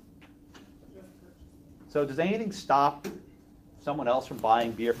 So does anything stop someone else from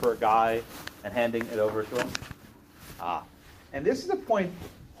buying beer for a guy and handing it over to him? And this is a point,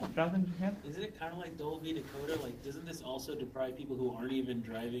 Jonathan, Isn't it kind of like Dole v. Dakota? Like, doesn't this also deprive people who aren't even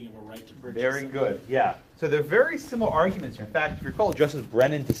driving of a right to purchase? Very good, yeah. So they're very similar arguments here. In fact, if you recall, Justice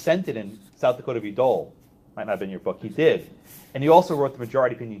Brennan dissented in South Dakota v. Dole. Might not have been your book. He did. And he also wrote the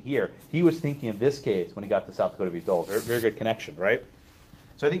majority opinion here. He was thinking of this case when he got to South Dakota v. Dole. Very, very good connection, right?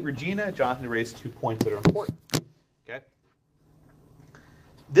 So I think Regina and Jonathan raised 2 points that are important. Okay.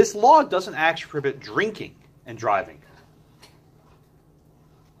 This law doesn't actually prohibit drinking and driving.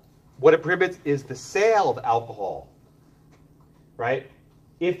 What it prohibits is the sale of alcohol right?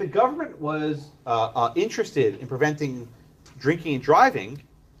 If the government was interested in preventing drinking and driving,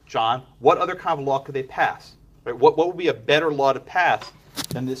 John, what other kind of law could they pass? Right? What would be a better law to pass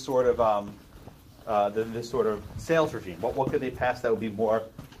than this sort of sales regime? What could they pass that would be more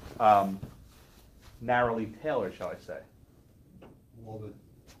narrowly tailored, shall I say? Well, but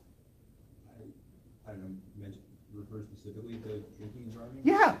I don't know, refer specifically to drinking and driving?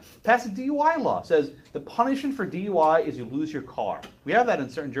 Yeah, pass a DUI law. Says the punishment for DUI is you lose your car. We have that in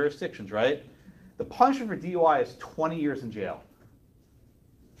certain jurisdictions, right? The punishment for DUI is 20 years in jail.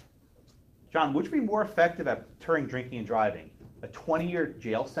 John, which would be more effective at deterring drinking and driving? A 20-year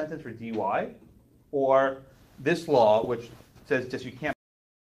jail sentence for DUI, or this law which says just you can't,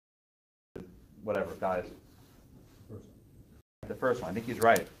 whatever, guys. The first one, I think he's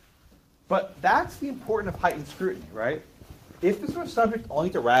right. But that's the importance of heightened scrutiny, right? If this were subject only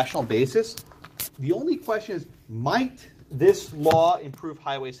to rational basis, the only question is, might this law improve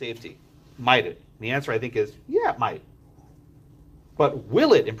highway safety? Might it? And the answer, I think, is, yeah, it might. But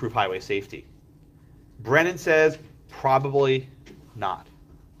will it improve highway safety? Brennan says, probably not,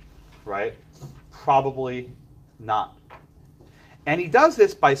 right? Probably not. And he does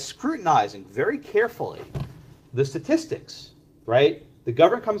this by scrutinizing very carefully the statistics, right? The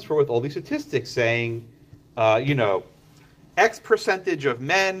government comes forward with all these statistics saying, X percentage of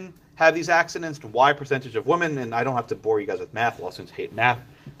men have these accidents and Y percentage of women, and I don't have to bore you guys with math, law students hate math,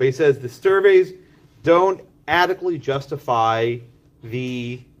 but he says the surveys don't adequately justify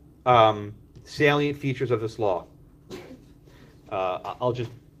the salient features of this law. I'll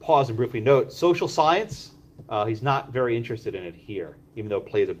just pause and briefly note, social science, he's not very interested in it here, even though it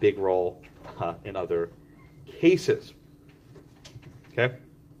plays a big role in other cases. Okay?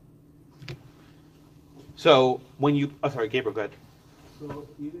 So when you, sorry, Gabriel, go ahead. So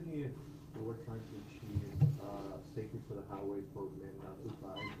even if we're trying to achieve safety for the highway for men not to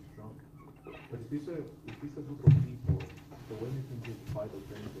drive drunk, but if it's a group of people, the women can just buy the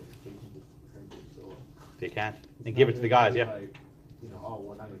drink and they can just drink it. So they can and give it to the guys, yeah. Like,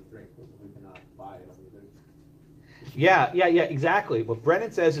 we're not going to drink, but we cannot buy it. Yeah, exactly. What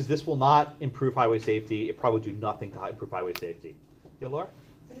Brennan says is this will not improve highway safety. It probably do nothing to improve highway safety. Yeah, Laura?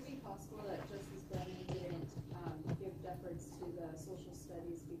 Could it be possible that Justice Brennan didn't give deference to the social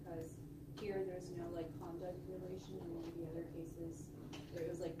studies because here there's no conduct relation, and in the other cases there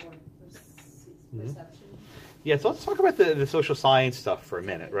was more perception? Yeah, so let's talk about the social science stuff for a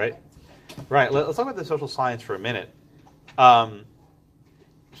minute, right? Right, let's talk about the social science for a minute.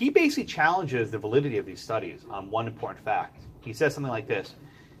 He basically challenges the validity of these studies on one important fact. He says something like this: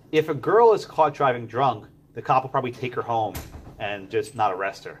 if a girl is caught driving drunk, the cop will probably take her home and just not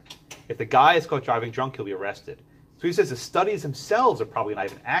arrest her. If the guy is caught driving drunk, he'll be arrested. So he says the studies themselves are probably not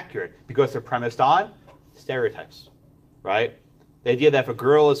even accurate because they're premised on stereotypes, right? The idea that if a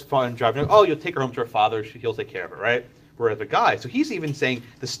girl is driving drunk, oh, you'll take her home to her father, he'll take care of her, right? Whereas the guy, so he's even saying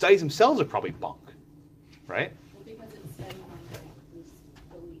the studies themselves are probably bunk, right? Well, because it's setting on these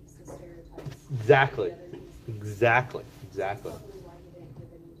beliefs, the stereotypes. Exactly. Probably why he didn't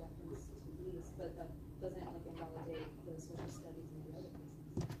give any deference to these, but that doesn't invalidate the social studies in the other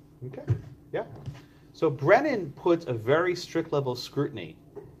cases. Okay, yeah. So Brennan puts a very strict level of scrutiny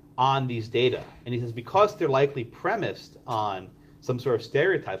on these data. And he says because they're likely premised on some sort of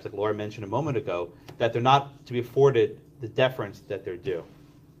stereotypes, like Laura mentioned a moment ago, that they're not to be afforded the deference that they're due.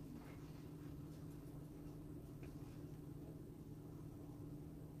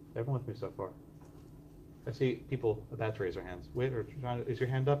 Everyone with me so far? I see people about to raise their hands. Wait, or is your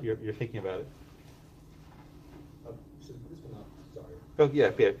hand up? You're thinking about it. So this one not, sorry. Oh, yeah,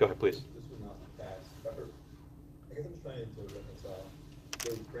 go ahead, please. This one not fast. I guess I'm just trying to reconcile.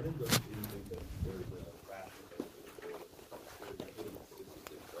 So Brennan doesn't even think that there's a rational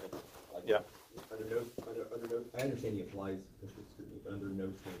right? Yeah. I understand he applies district scrutiny, but under no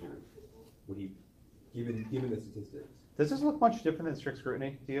standard would he, given the statistics. Does this look much different than strict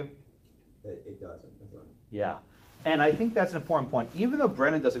scrutiny to you? It doesn't. That's right. Yeah. And I think that's an important point. Even though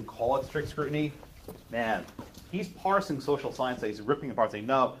Brennan doesn't call it strict scrutiny, man, he's parsing social science, he's ripping it apart, saying,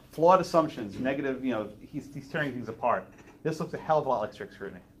 no, flawed assumptions, negative, he's tearing things apart. This looks a hell of a lot like strict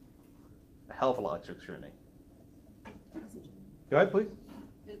scrutiny. A hell of a lot like strict scrutiny. Go ahead, please.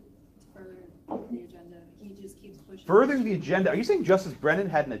 It's further the agenda. He just keeps pushing. Furthering the agenda. Are you saying Justice Brennan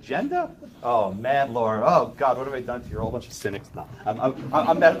had an agenda? Oh, man, Laura. Oh, God, what have I done to you? You're a whole bunch of cynics. No,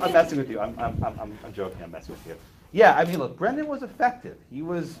 I'm messing with you. I'm joking. I'm messing with you. Yeah, I mean, look, Brennan was effective. He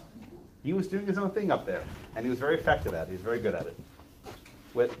was doing his own thing up there, and he was very effective at it. He was very good at it.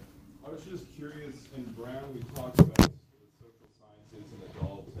 I was just curious, in Brown we talked about the social sciences and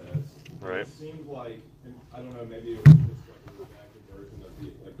adult tests. Right. right? It seemed like, and I don't know, maybe it was just like a redacted version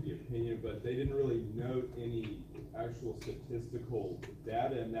of the opinion, but they didn't really note any actual statistical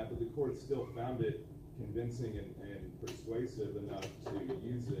data in that, but the court still found it convincing and persuasive enough to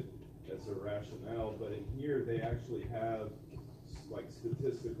use it as a rationale. But in here, they actually have like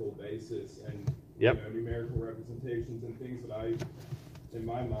statistical basis and Yep. you know, numerical representations and things that I, in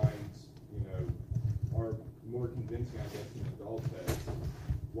my mind, you know, are more convincing, I guess, than adult tests.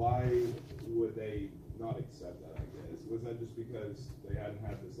 Why would they not accept that, I guess? Was that just because they hadn't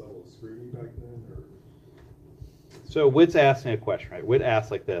had this level of scrutiny back then, or? So Witt's asking a question, right? Witt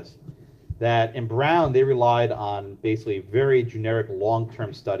asked like this, that in Brown, they relied on basically very generic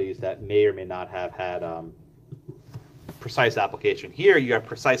long-term studies that may or may not have had precise application. Here, you have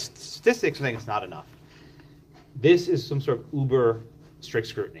precise statistics saying it's not enough. This is some sort of uber strict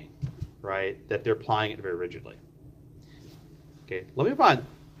scrutiny, right? That they're applying it very rigidly. Okay, let me move on.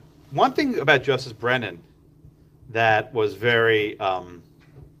 One thing about Justice Brennan that was very,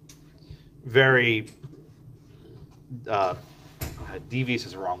 devious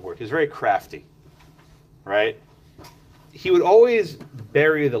is the wrong word. He was very crafty, right? He would always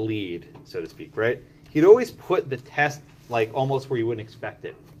bury the lead, so to speak, right? He'd always put the test like almost where you wouldn't expect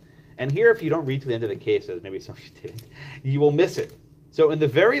it. And here, if you don't read to the end of the case, as maybe some of you did, you will miss it. So in the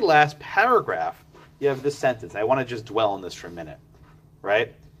very last paragraph, you have this sentence. I want to just dwell on this for a minute,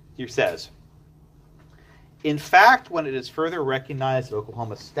 right? Here says, in fact, when it is further recognized that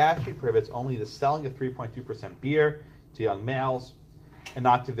Oklahoma's statute prohibits only the selling of 3.2% beer to young males and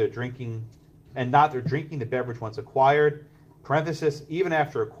not their drinking the beverage once acquired, parenthesis, even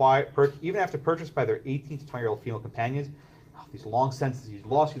after purchase by their 18 to 20-year-old female companions. Oh, these long sentences, he's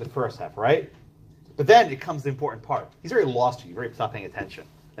lost you the first half, right? But then it comes the important part. He's very lost you, very not paying attention.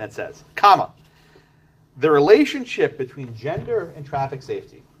 And it says, comma, the relationship between gender and traffic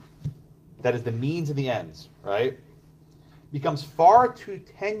safety, that is the means and the ends, right, becomes far too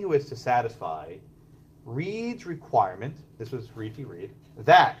tenuous to satisfy Reed's requirement, this was Reed v. Reed,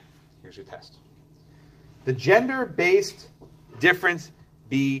 that, here's your test, the gender-based difference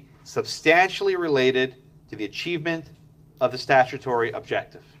be substantially related to the achievement of the statutory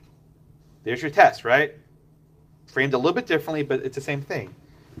objective. There's your test, right? Framed a little bit differently, but it's the same thing.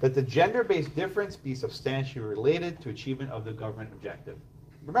 That the gender-based difference be substantially related to achievement of the government objective.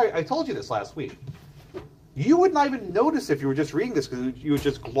 Remember, I told you this last week. You would not even notice if you were just reading this because you would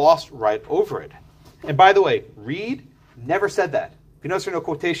just gloss right over it. And by the way, Reed never said that. If you notice there are no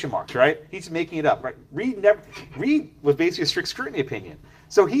quotation marks, right? He's making it up, right? Reed was basically a strict scrutiny opinion.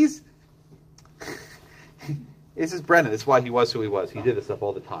 So this is Brennan. That's why he was who he was. He did this stuff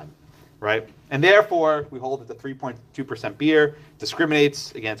all the time, right? And therefore, we hold that the 3.2% beer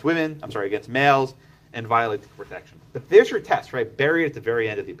discriminates against males, and violates protection. But there's your test, right? Buried at the very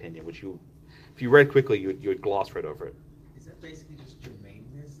end of the opinion, which if you read quickly, you would gloss right over it. Is that basically just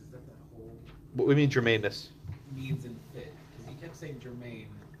germaneness? Is that the whole? What do you mean germaneness? Means and fit. Because he kept saying germane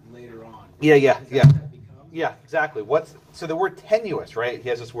later on. Yeah. Yeah, exactly. So the word tenuous, right? He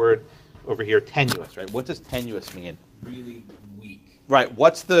has this word over here, tenuous, right? What does tenuous mean? Really weak. Right.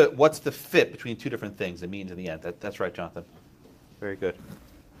 What's the fit between two different things? The means and the end. That's right, Jonathan. Very good.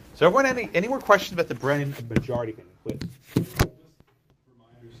 So everyone, any more questions about the Brennan majority opinion? Please. From my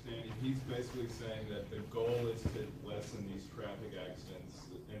understanding, he's basically saying that the goal is to lessen these traffic accidents,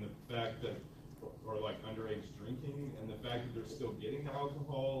 and the fact that, or like underage drinking, and the fact that they're still getting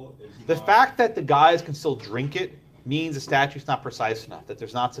alcohol is The fact that the guys can still drink it means the statute's not precise enough, that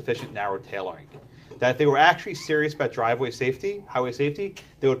there's not sufficient narrow tailoring. That if they were actually serious about highway safety,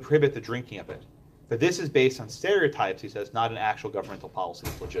 they would prohibit the drinking of it. But this is based on stereotypes, he says, not an actual governmental policy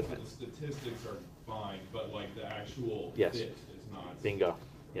that's legitimate. The statistics are fine, but like the actual Yes. fit is not. Bingo.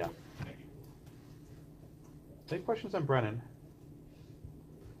 Yeah. Thank you. Any questions on Brennan?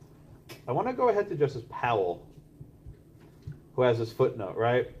 I want to go ahead to Justice Powell, who has this footnote,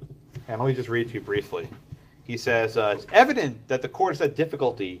 right? And let me just read to you briefly. He says, it's evident that the court has had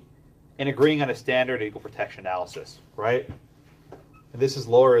difficulty in agreeing on a standard equal protection analysis, right? And this is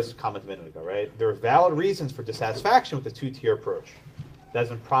Laura's comment a minute ago, right? There are valid reasons for dissatisfaction with the two-tier approach that has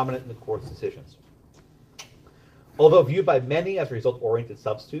been prominent in the court's decisions. Although viewed by many as a result-oriented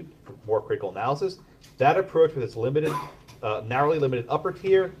substitute for more critical analysis, that approach with its narrowly limited upper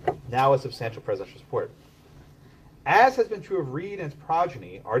tier now has substantial presidential support. As has been true of Reed and his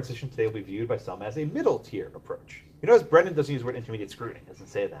progeny, our decision today will be viewed by some as a middle-tier approach. You notice Brennan doesn't use the word intermediate scrutiny. He doesn't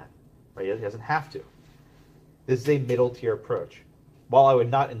say that. Right? He doesn't have to. This is a middle-tier approach. While I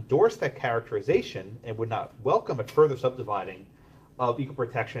would not endorse that characterization and would not welcome a further subdividing of equal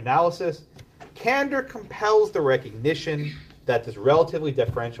protection analysis, candor compels the recognition that this relatively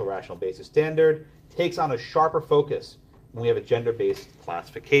differential rational basis standard takes on a sharper focus when we have a gender-based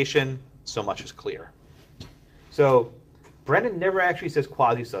classification. So much is clear. So Brennan never actually says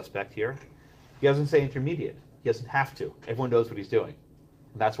quasi-suspect here. He doesn't say intermediate. He doesn't have to. Everyone knows what he's doing.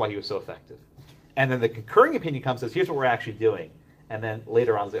 And that's why he was so effective. And then the concurring opinion comes and says, here's what we're actually doing. And then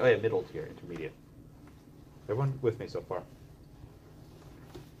later on, say, oh yeah, middle tier, intermediate. Everyone with me so far?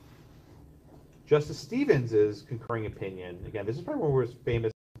 Justice Stevens' concurring opinion, again, this is probably one of his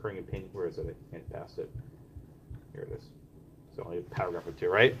famous concurring opinion. Where is it? I can't pass it. Here it is. So only a paragraph or two,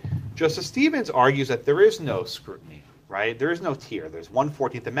 right? Justice Stevens argues that there is no scrutiny, right? There is no tier. There's one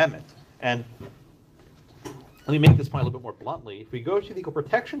 14th Amendment. And let me make this point a little bit more bluntly. If we go to the Equal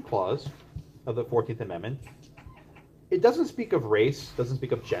Protection Clause of the 14th Amendment, it doesn't speak of race, doesn't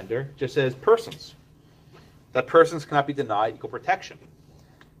speak of gender, it just says persons. That persons cannot be denied equal protection.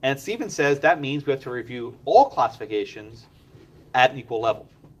 And Stevens says that means we have to review all classifications at an equal level.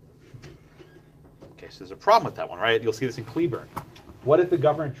 Okay, so there's a problem with that one, right? You'll see this in Cleburne. What if the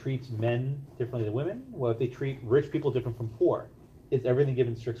government treats men differently than women? What if they treat rich people different from poor? Is everything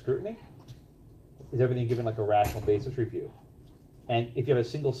given strict scrutiny? Is everything given like a rational basis review? And if you have a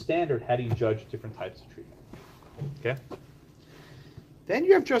single standard, how do you judge different types of treatment? Okay. Then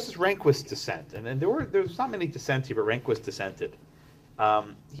you have Justice Rehnquist's dissent, and there's not many dissents here, but Rehnquist dissented.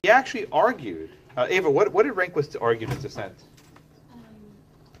 He actually argued. Ava, what did Rehnquist argue in his dissent?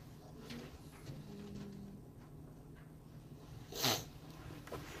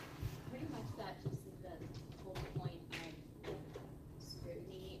 Pretty much that just is the whole point of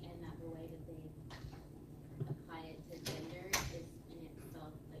scrutiny, and that the way that they apply it to gender is in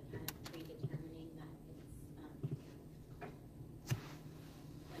itself like kind of predetermining that it's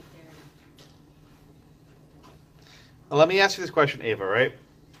like they're. Let me ask you this question, Ava, right?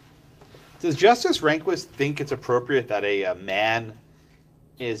 Does Justice Rehnquist think it's appropriate that a man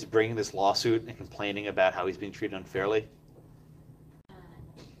is bringing this lawsuit and complaining about how he's being treated unfairly?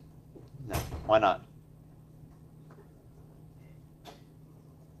 No. Why not?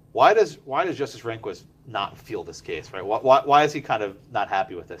 Why does Justice Rehnquist not feel this case, right? Why is he kind of not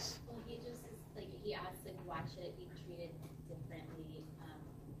happy with this? Well, he just like he asks like why should it be treated differently,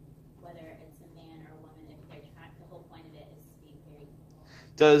 whether it's a man or a woman. If they're trying, the whole point of it is to be very.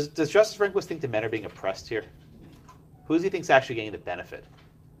 Does Justice Rehnquist think the men are being oppressed here? Who does he think's actually getting the benefit?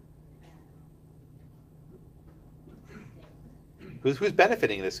 Who's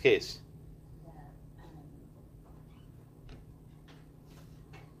benefiting in this case?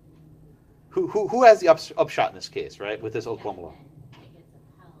 Who has the upshot in this case, right, with this Oklahoma law?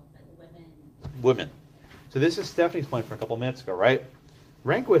 Women. So this is Stephanie's point from a couple minutes ago, right?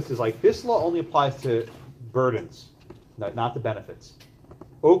 Rehnquist is like, this law only applies to burdens, not the benefits.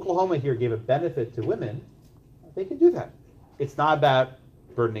 Oklahoma here gave a benefit to women. They can do that. It's not about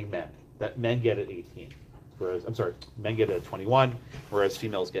burdening men, that men get it at 18. Whereas, I'm sorry, men get it at 21, whereas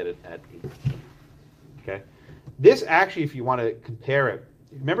females get it at 18. Okay? This actually, if you want to compare it,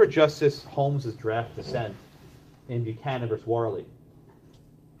 remember Justice Holmes' draft dissent in Buchanan versus Worley,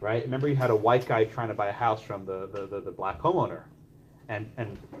 right? Remember you had a white guy trying to buy a house from the black homeowner. And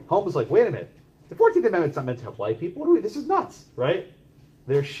Holmes was like, wait a minute, the 14th Amendment's not meant to help white people. This is nuts, right?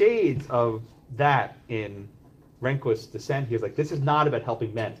 There's shades of that in Rehnquist's dissent. He was like, this is not about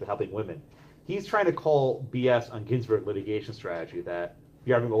helping men, it's about helping women. He's trying to call BS on Ginsburg litigation strategy, that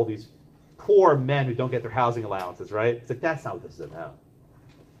you're having all these poor men who don't get their housing allowances, right? It's like, that's not what this is about.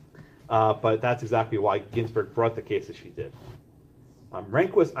 But that's exactly why Ginsburg brought the case as she did.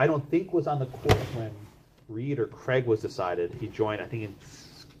 Rehnquist, I don't think, was on the court when Reed or Craig was decided. He joined, I think, in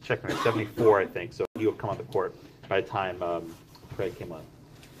 74, I think. So he would come on the court by the time Craig came on.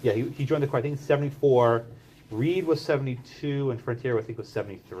 Yeah, he joined the court, I think, in 74. Reed was 72, and Frontiero, I think, was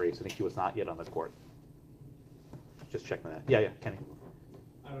 73. So I think he was not yet on the court. Just checking that. Yeah, Kenny.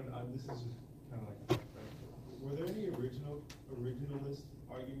 I don't know. This is just kind of like, were there any originalist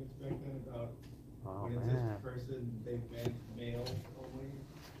arguments back then about when it says person, they meant male only,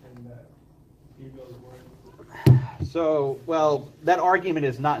 and that females weren't? So, well, that argument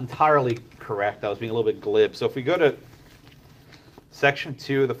is not entirely correct. I was being a little bit glib. So if we go to Section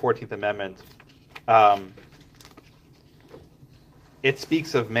 2 of the 14th Amendment, it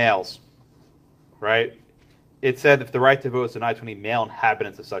speaks of males, right? It said if the right to vote is denied to any male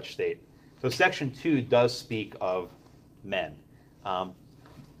inhabitants of such state. So Section 2 does speak of men.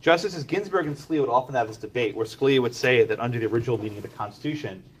 Justices Ginsburg and Scalia would often have this debate where Scalia would say that under the original meaning of the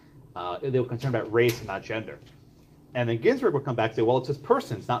Constitution, they were concerned about race and not gender. And then Ginsburg would come back and say, well, it says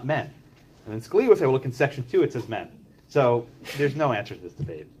persons, not men. And then Scalia would say, well, look, in Section 2, it says men. So there's no answer to this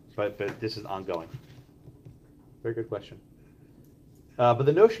debate, but this is ongoing. Very good question. But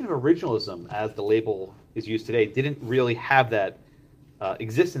the notion of originalism, as the label is used today, didn't really have that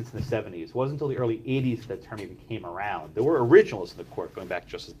existence in the 70s. It wasn't until the early 80s that term even came around. There were originalists in the court, going back to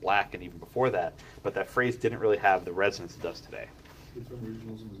Justice Black and even before that, but that phrase didn't really have the resonance it does today. The term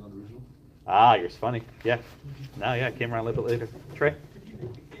originalism is not original? Ah, you're funny. Yeah. No, yeah, it came around a little bit later. Trey?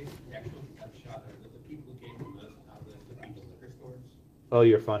 Oh,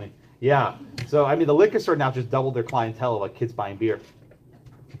 you're funny. Yeah. So, I mean, the liquor store now just doubled their clientele of like kids buying beer.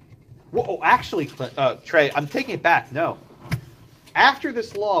 Whoa, actually, Trey, I'm taking it back. No. After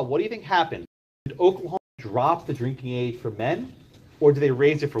this law, what do you think happened? Did Oklahoma drop the drinking age for men, or did they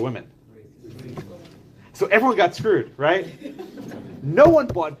raise it for women? So everyone got screwed, right? No one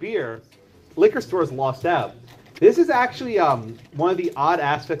bought beer. Liquor stores lost out. This is actually one of the odd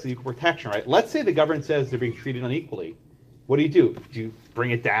aspects of equal protection, right? Let's say the government says they're being treated unequally. What do? Do you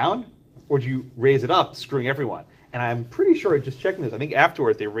bring it down, or do you raise it up, screwing everyone? And I'm pretty sure, just checking this, I think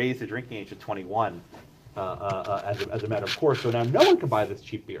afterwards they raised the drinking age to 21 as a matter of course. So now no one can buy this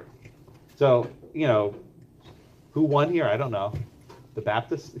cheap beer. So, you know, who won here? I don't know. The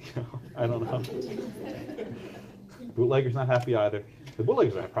Baptists? I don't know. Bootleggers not happy either. The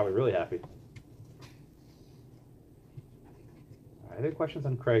bootleggers are probably really happy. All right, any questions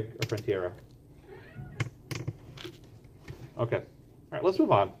on Craig or Frontiero? Okay. All right, let's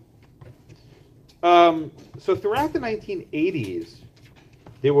move on. So throughout the 1980s,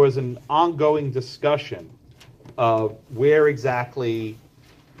 there was an ongoing discussion of where exactly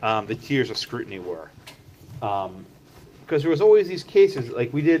the tiers of scrutiny were. Because there was always these cases,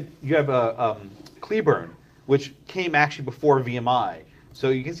 like you have Cleburne, which came actually before VMI. So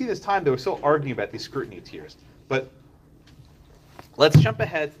you can see this time they were still arguing about these scrutiny tiers. But let's jump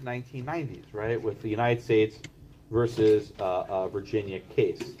ahead to the 1990s, right, with the United States versus Virginia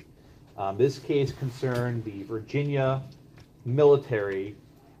case. This case concerned the Virginia Military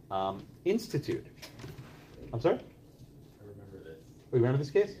Institute. I'm sorry? I remember this. You remember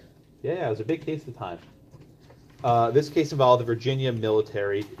this case? Yeah, it was a big case at the time. This case involved the Virginia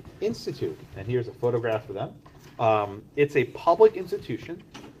Military Institute, and here's a photograph of them. It's a public institution,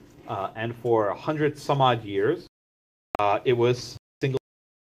 and for 100 some odd years, it was single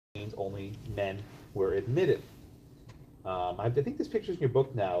means only men were admitted. I think this picture's in your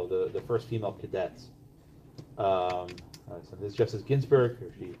book now, the first female cadets. So this is Justice Ginsburg.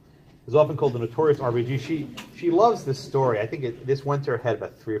 She is often called the notorious RBG. She loves this story. I think this went to her head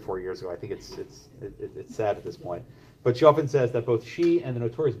about 3 or 4 years ago. I think it's sad at this point. But she often says that both she and the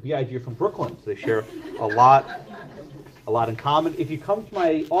notorious B.I.G. are from Brooklyn, so they share a lot in common. If you come to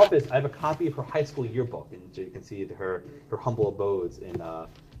my office, I have a copy of her high school yearbook, and you can see her humble abodes in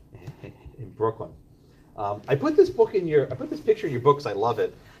Brooklyn. I put this picture in your book because I love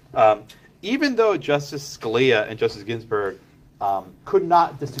it. Even though Justice Scalia and Justice Ginsburg could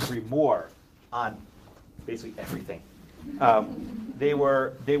not disagree more on basically everything, they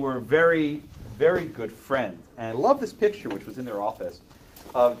were very, very good friends. And I love this picture, which was in their office,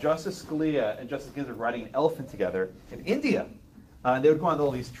 of Justice Scalia and Justice Ginsburg riding an elephant together in India. They would go on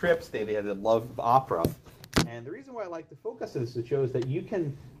all these trips. They had a love of opera. And the reason why I like to focus on this is it shows that you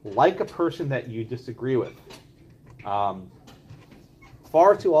can like a person that you disagree with.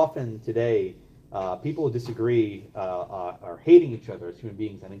 Far too often today, people who disagree are hating each other as human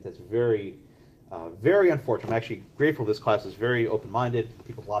beings. I think that's very, very unfortunate. I'm actually grateful this class is very open-minded.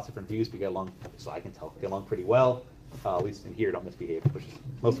 People with lots of different views. We get along, so I can tell, get along pretty well. At least in here, don't misbehave, which is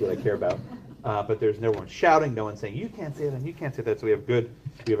mostly what I care about. But there's no one shouting, no one saying you can't say that and you can't say that. So we have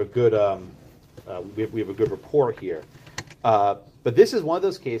a good rapport here. But this is one of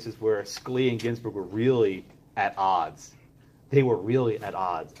those cases where Scalia and Ginsburg were really at odds. They were really at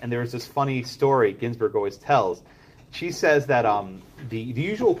odds. And there's this funny story Ginsburg always tells. She says that the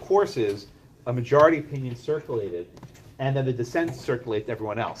usual course is a majority opinion circulated, and then the dissent circulated to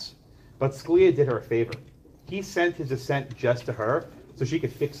everyone else. But Scalia did her a favor. He sent his dissent just to her so she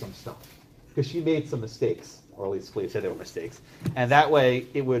could fix some stuff, because she made some mistakes, or at least Scalia said they were mistakes. And that way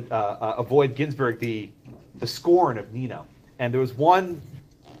it would avoid Ginsburg the scorn of Nino. And there was one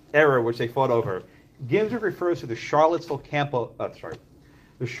error which they fought over. Ginsburg refers to the Charlottesville campus of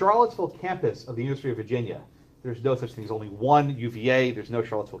the University of Virginia. There's no such thing. There's only one UVA. There's no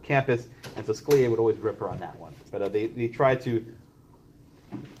Charlottesville campus. And so Scalia would always rip her on that one. But they tried to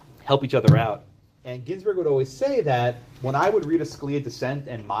help each other out. And Ginsburg would always say that when I would read a Scalia dissent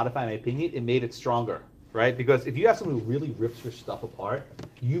and modify my opinion, it made it stronger, right? Because if you have someone who really rips your stuff apart,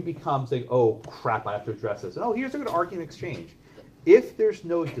 you become saying, oh, crap, I have to address this. And, oh, here's a good argument exchange. If there's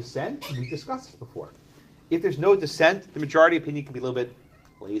no dissent, we discussed this before. If there's no dissent, the majority opinion can be a little bit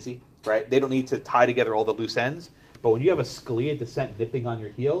lazy, right? They don't need to tie together all the loose ends. But when you have a Scalia dissent nipping on your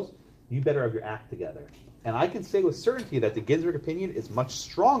heels, you better have your act together. And I can say with certainty that the Ginsburg opinion is much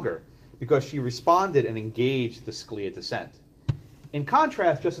stronger because she responded and engaged the Scalia dissent. In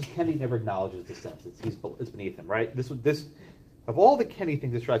contrast, Justice Kennedy never acknowledges dissent. It's beneath him, right? Of all the Kennedy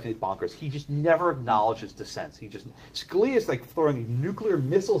things that drives me bonkers, he just never acknowledges dissents. Scalia is like throwing nuclear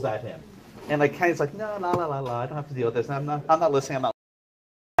missiles at him. And like Kennedy's like, no, la, la, la, la, I don't have to deal with this. I'm not listening, I'm not.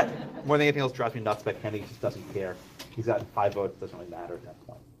 More than anything else drives me nuts about Kennedy. He just doesn't care. He's gotten 5 votes. Doesn't really matter at that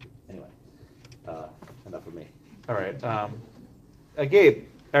point. Anyway, enough of me. All right. Gabe,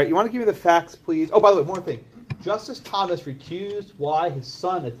 all right, you want to give me the facts, please? Oh, by the way, one more thing. Justice Thomas recused why his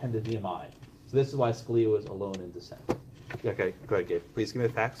son attended VMI. So this is why Scalia was alone in dissent. Okay, go ahead, Gabe. Please give me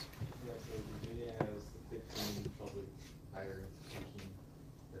the facts. Yeah, so Virginia has 15 public higher institutions.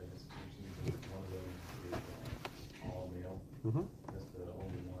 The institutions, one of them is all male. Mm-hmm. That's the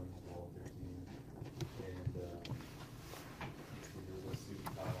only one of all 15. And there was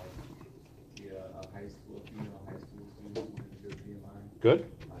a high school, female high school student who wanted to go to VMI. Good.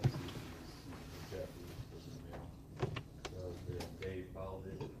 So they filed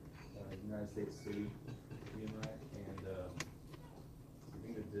it. United States sued VMI, and I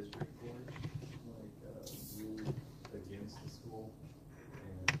think the district court ruled against the school,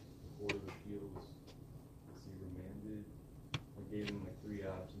 and the Court of Appeals remanded. They gave them 3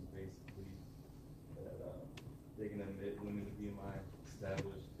 options basically: that they can admit women to VMI,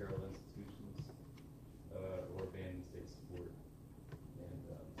 establish parallel institutions, or abandon state support. And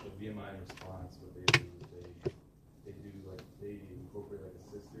so VMI in response, what they do is they incorporate a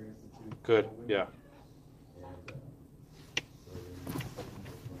sister institute. Good. Yeah. And so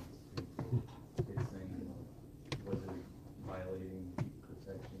then it's saying, was it violating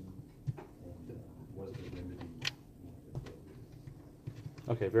protection, and was the remedy?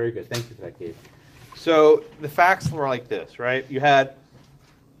 Okay, very good. Thank you for that, Gabe. So the facts were like this, right? You had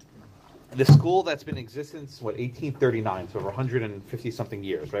the school that's been in existence, 1839, so over 150-something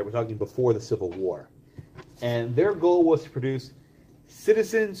years, right? We're talking before the Civil War. And their goal was to produce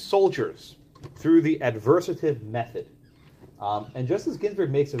citizen soldiers through the adversative method. And Justice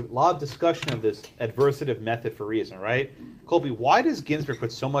Ginsburg makes a lot of discussion of this adversative method for a reason, right? Colby, why does Ginsburg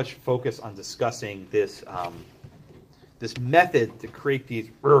put so much focus on discussing this this method to create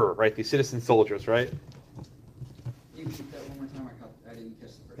these citizen soldiers, right? You can repeat that one more time. I didn't catch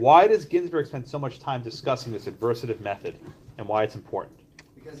the first. Why does Ginsburg spend so much time discussing this adversative method and why it's important?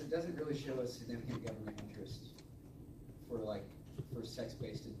 Because it doesn't really show a significant government interest for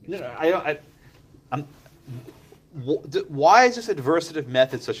sex-based education. Why is this adversative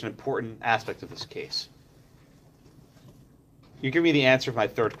method such an important aspect of this case? You give me the answer for my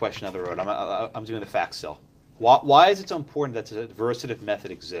third question on the road. I'm doing the facts still. Why is it so important that this adversative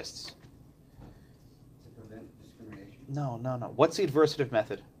method exists? To prevent discrimination. No. What's the adversative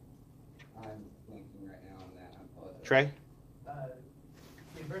method? I'm blanking right now on that. I apologize. Trey? The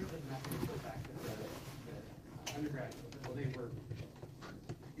adversative method is the fact that the undergraduates,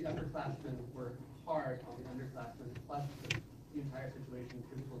 the underclassmen were hard on the underclassmen, plus the entire situation,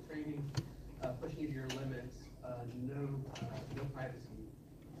 physical training, pushing you to your limits, no privacy.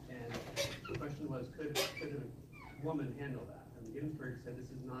 And the question was, could a woman handle that? And Ginsburg said this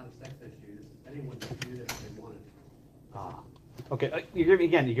is not a sex issue. Anyone can do this if they wanted. Okay. You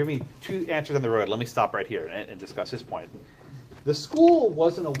give me 2 answers on the road. Let me stop right here and discuss this point. The school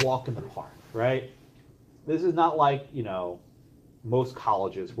wasn't a walk in the park, right? This is not like, most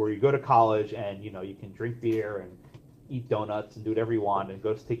colleges where you go to college and, you can drink beer and eat donuts and do whatever you want and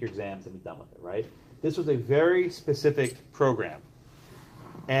go to take your exams and be done with it, right? This was a very specific program.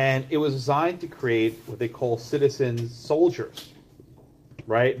 And it was designed to create what they call citizen soldiers,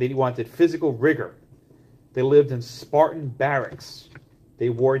 right? They wanted physical rigor. They lived in Spartan barracks. They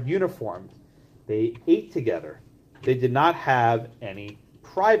wore uniforms. They ate together. They did not have any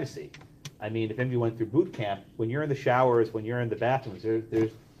privacy. I mean, if anybody went through boot camp, when you're in the showers, when you're in the bathrooms,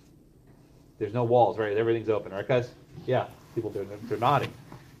 there's no walls, right? Everything's open, right, guys? Yeah, people, they're nodding.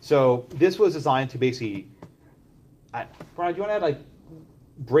 So this was designed to basically, Brian, do you want to add,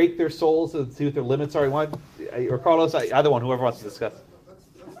 break their souls to see what their limits are? Or Carlos, either one, whoever wants to discuss. That's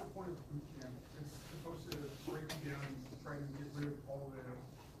the point of boot camp. It's supposed to break you down and try to get rid of all the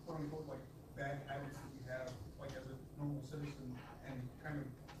quote-unquote bad habits that you have as a normal citizen and kind of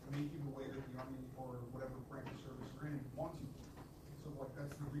make you the way that the Army or whatever branch of service you're in wants you to. So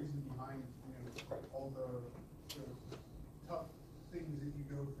that's the reason behind all the tough things that you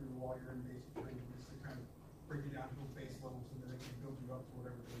go through while you're in basic training is to kind of break you down to a base level so that they can build you up to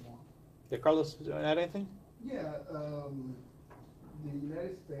whatever they want. Yeah, Carlos, do you want to add anything? Yeah, the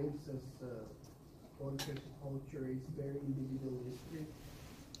United States has culture is very individualistic.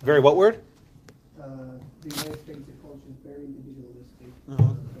 Very what word? The United States culture is very individualistic.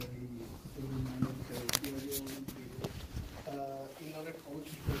 In other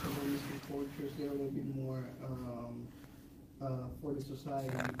cultures, like Muslim cultures, they're a little bit more for the society.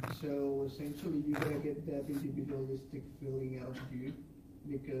 So essentially, you gotta get that individualistic feeling out of you,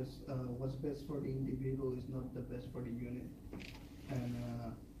 because what's best for the individual is not the best for the unit. And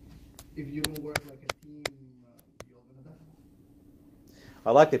if you don't work like a team, you're gonna die.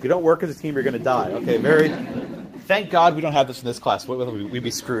 I like it. If you don't work as a team, you're going to die. Okay, very. Thank God we don't have this in this class. We'd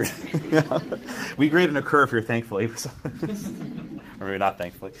be screwed. We grade in a curve here, thankfully. Or maybe not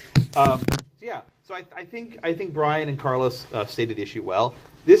thankfully. Yeah, so I think Brian and Carlos stated the issue well.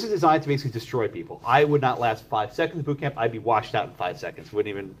 This is designed to basically destroy people. I would not last 5 seconds in boot camp. I'd be washed out in 5 seconds.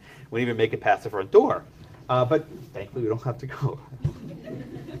 Wouldn't even make it past the front door. But thankfully, we don't have to go.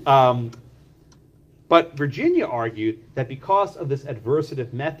 But Virginia argued that because of this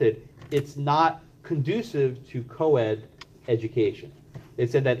adversative method, it's not conducive to co-ed education. They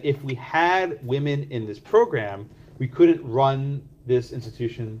said that if we had women in this program, we couldn't run this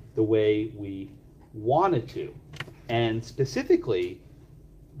institution the way we wanted to. And specifically,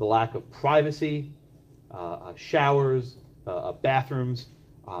 the lack of privacy, showers, bathrooms.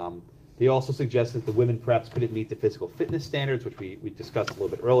 They also suggested the women perhaps couldn't meet the physical fitness standards, which we discussed a little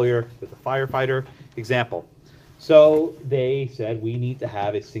bit earlier with the firefighter example. So they said we need to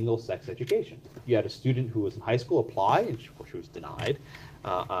have a single-sex education. You had a student who was in high school apply, and of course she was denied,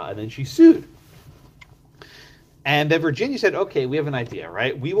 and then she sued. And then Virginia said, okay, we have an idea,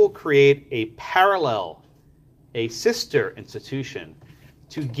 right? We will create a parallel, a sister institution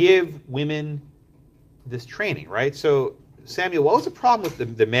to give women this training, right? So Samuel, what was the problem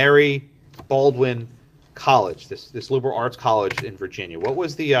with the Mary Baldwin College, this liberal arts college in Virginia? What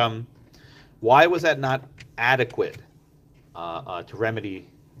was the why was that not adequate to remedy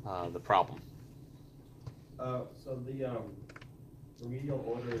the problem? So the remedial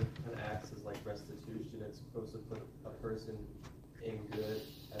order kind of acts as like restitution. It's supposed to put a person in good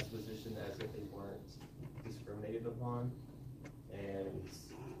as position as if they weren't discriminated upon, and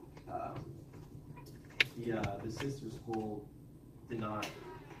the sister school did not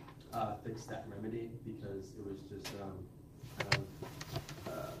fix that remedy because it was just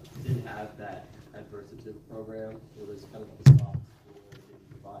didn't have that adversative program. It was kind of a soft school that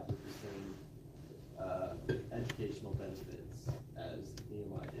didn't provide the same educational benefits as the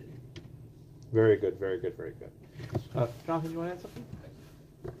BMI did. Very good, very good, very good. Jonathan, you want to add something?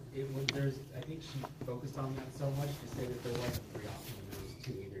 I think she focused on that so much to say that there wasn't 3 options. There was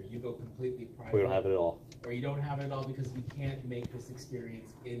 2. Either you go completely private, We don't have it at all, or you don't have it at all because we can't make this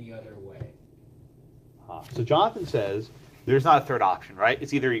experience any other way. So Jonathan says there's not a third option, right?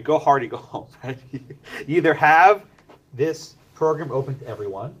 It's either you go hard or you go home, right? You either have this program open to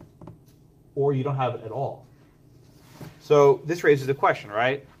everyone, or you don't have it at all. So this raises a question,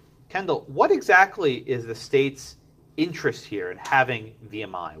 right? Kendall, what exactly is the state's interest here in having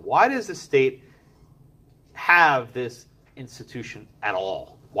VMI? Why does the state have this institution at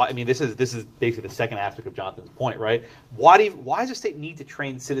all? Why? I mean, this is basically the second aspect of Jonathan's point, right? Why does the state need to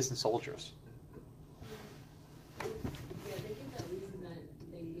train citizen soldiers? Yeah, they give that reason that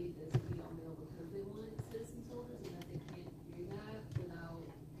they need this to be all male because they want citizen soldiers and that they can't do that without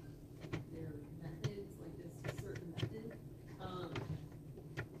their methods, like this certain method.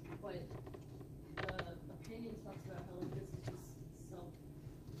 But the opinion talks about how like this is just self.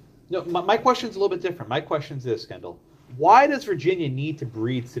 No, my question is a little bit different. My question is this, Kendall. Why does Virginia need to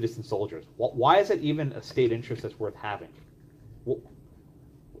breed citizen soldiers? Why is it even a state interest that's worth having? We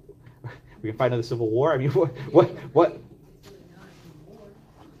can fight another civil war? I mean, what?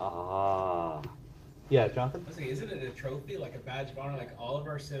 Yeah, Jonathan? Isn't it a trophy, like a badge of honor? Like all of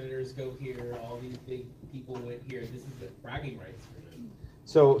our senators go here, all these big people went here. This is the bragging rights for them.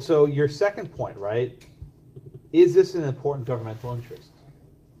 So your second point, right? Is this an important governmental interest?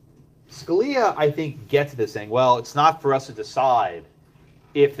 Scalia, I think, gets to this saying, well, it's not for us to decide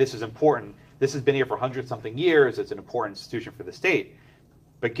if this is important. This has been here for 100-something years. It's an important institution for the state.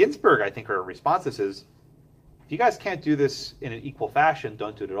 But Ginsburg, I think, her response to this is, if you guys can't do this in an equal fashion,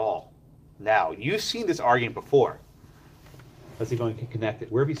 don't do it at all. Now, you've seen this argument before. Let's see if we can connect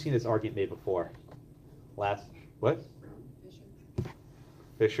it. Where have you seen this argument made before? What?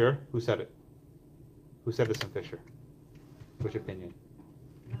 Fisher? Who said it? Who said this in Fisher? Which opinion?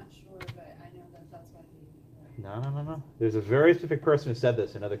 Not sure, but I know that that's what he. No. There's a very specific person who said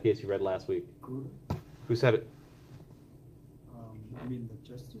this, another case you read last week. Who said it? I mean the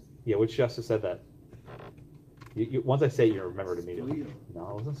justice? Yeah, which justice said that? Once I say it, you remember it immediately. Scalia. No,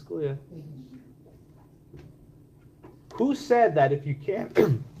 it wasn't Scalia. Who said that if you can't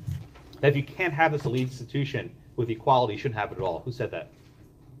that if you can't have this elite institution with equality, you shouldn't have it at all? Who said that?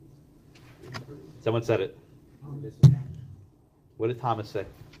 Someone said it. What did Thomas say? Do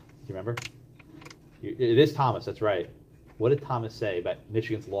you remember? It is Thomas, that's right. What did Thomas say about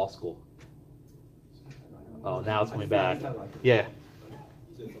Michigan's law school? Oh, now it's coming back. Yeah.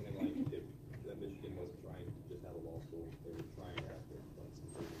 He said something like that Michigan wasn't trying to just have a law school, they were trying to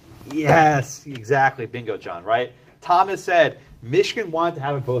have Yes, exactly. Bingo, John, right? Thomas said Michigan wanted to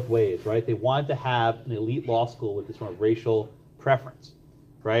have it both ways, right? They wanted to have an elite law school with this sort of racial preference,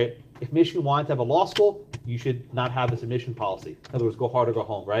 right? If Michigan wanted to have a law school, you should not have this admission policy. In other words, go hard or go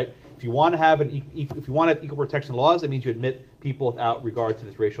home, right? If you want to have if you want to have equal protection laws, that means you admit people without regard to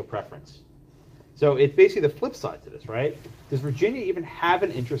this racial preference. So it's basically the flip side to this, right? Does Virginia even have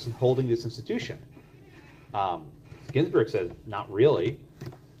an interest in holding this institution? Ginsburg says, not really.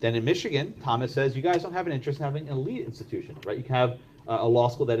 Then in Michigan, Thomas says, you guys don't have an interest in having an elite institution, right? You can have a law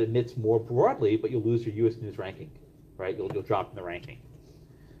school that admits more broadly, but you'll lose your U.S. News ranking, right? You'll drop in the ranking.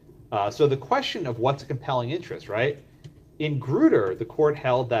 So the question of what's a compelling interest, right? In Grutter, the court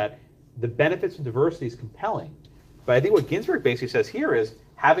held that the benefits from diversity is compelling. But I think what Ginsburg basically says here is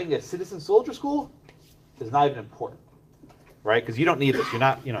having a citizen soldier school is not even important, right? Because you don't need this. You're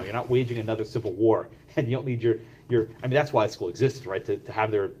not waging another civil war, and you don't need your. I mean, that's why school exists, right? To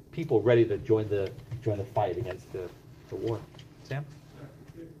have their people ready to join the fight against the war. Sam?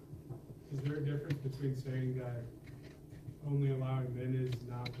 Is there a difference between saying that only allowing men is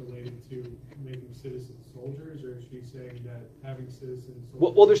not related to making citizen soldiers, or is she saying that having citizen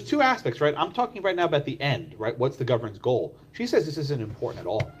soldiers... Well, there's two aspects, right? I'm talking right now about the end, right? What's the government's goal? She says this isn't important at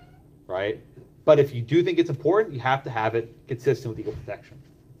all, right? But if you do think it's important, you have to have it consistent with equal protection,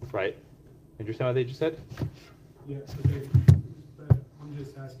 right? Understand what they just said? Yeah, okay. But I'm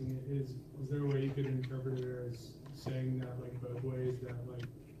just asking, is there a way you could interpret it as saying that like both ways, that like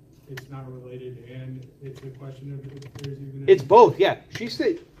it's not related and it's a question of if there's even... It's both, yeah. She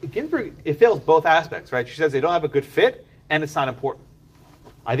said, Ginsburg, it fails both aspects, right? She says they don't have a good fit and it's not important.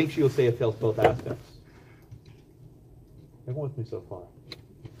 I think she will say it fails both aspects. Everyone with me so far.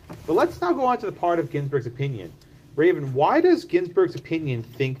 But let's now go on to the part of Ginsburg's opinion. Raven, why does Ginsburg's opinion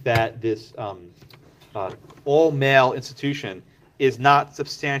think that this all-male institution is not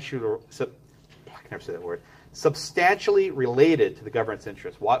substantially related to the government's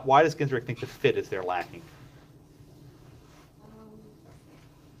interest? Why does Ginsburg think the fit is there lacking?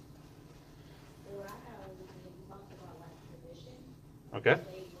 Okay.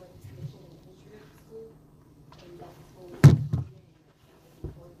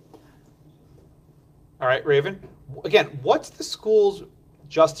 All right, Raven. Again, what's the school's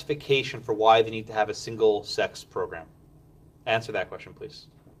justification for why they need to have a single-sex program? Answer that question, please.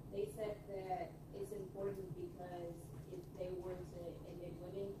 They said that it's important because if they were to admit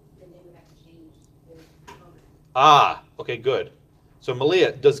women, then they would have to change their program. Ah, okay, good. So,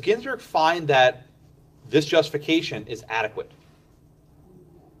 Malia, does Ginsburg find that this justification is adequate?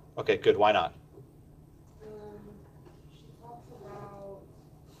 Okay, good. Why not? She talks about...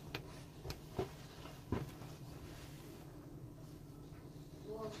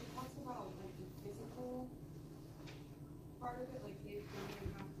 Well, she talks about like the physical part of it, like they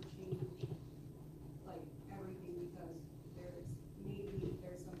didn't have to change like everything because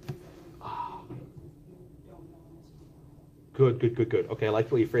there's some things that you don't know. Good. Okay, I like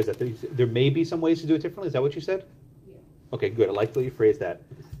the way you phrased that. There may be some ways to do it differently. Is that what you said? Yeah. Okay, good. I like the way you phrased that.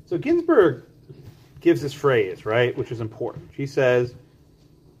 So Ginsburg gives this phrase, right, which is important. She says,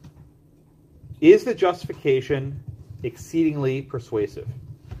 is the justification exceedingly persuasive?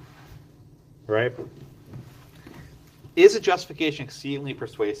 Right? Is the justification exceedingly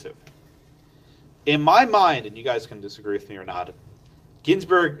persuasive? In my mind, and you guys can disagree with me or not,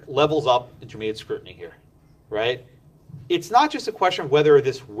 Ginsburg levels up intermediate scrutiny here, right? It's not just a question of whether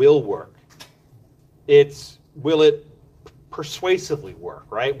this will work. It's, will it persuasively work,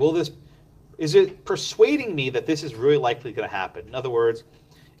 right? Is it persuading me that this is really likely going to happen? In other words,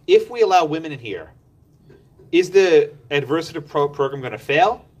 if we allow women in here, is the adversity program going to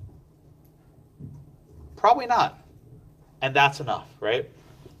fail? Probably not. And that's enough, right?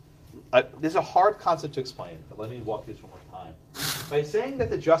 This is a hard concept to explain, but let me walk through this one more time. By saying that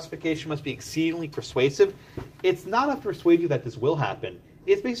the justification must be exceedingly persuasive, it's not enough to persuade you that this will happen.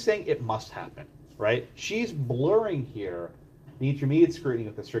 It's basically saying it must happen, right? She's blurring here the intermediate scrutiny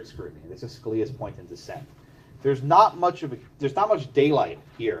with the strict scrutiny. This is Scalia's point in dissent. There's not much daylight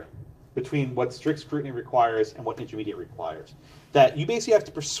here between what strict scrutiny requires and what intermediate requires. That you basically have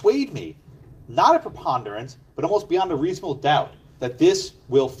to persuade me, not a preponderance, but almost beyond a reasonable doubt, that this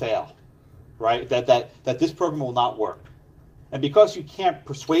will fail, right? That this program will not work. And because you can't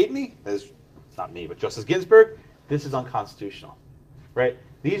persuade me, as not me, but Justice Ginsburg, this is unconstitutional, right?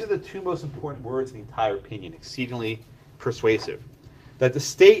 These are the two most important words in the entire opinion, exceedingly persuasive. That the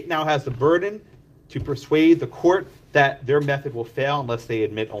state now has the burden to persuade the court that their method will fail unless they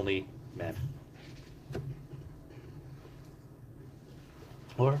admit only men.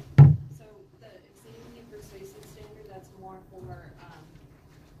 Laura? So the exceedingly persuasive standard, that's more for,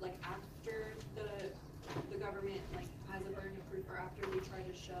 like after the government like has a burden of proof, or after we try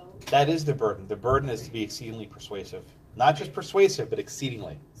to show? That is the burden. The burden is to be exceedingly persuasive. Not just persuasive, but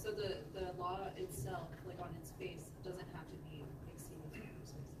exceedingly. So the law itself, like on its face, doesn't have to be exceedingly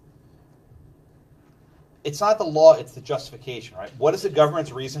persuasive. It's not the law, it's the justification, right? What is the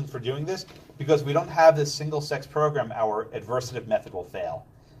government's reason for doing this? Because we don't have this single-sex program, our adversative method will fail.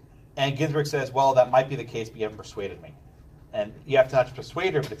 And Ginsburg says, well, that might be the case, but you haven't persuaded me. And you have to not just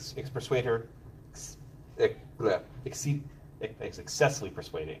persuade her, but persuade her, excessively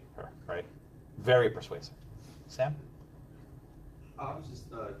persuading her, right? Very persuasive. Sam? I was just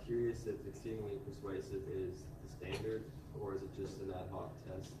curious if exceedingly persuasive is the standard, or is it just an ad hoc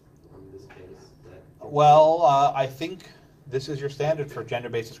test from this case? Well, I think this is your standard for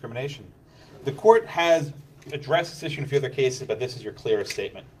gender-based discrimination. The court has addressed this issue in a few other cases, but this is your clearest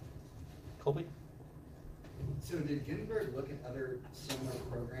statement. Colby? So did Ginsburg look at other similar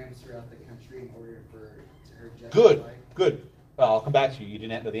programs throughout the country in order for her to justify? Good. Well, I'll come back to you. You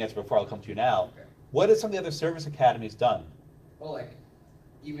didn't know the answer before. I'll come to you now. Okay. What have some of the other service academies done? Well, like,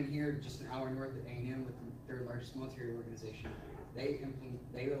 even here, just an hour north of A&M with their largest military organization, they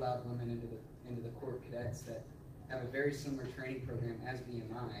allowed women into the Corps of Cadets that have a very similar training program as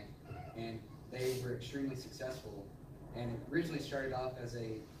VMI, and they were extremely successful. And it originally started off as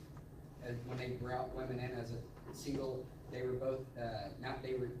when they brought women in as a single. They were both not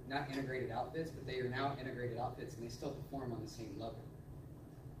integrated outfits, but they are now integrated outfits, and they still perform on the same level.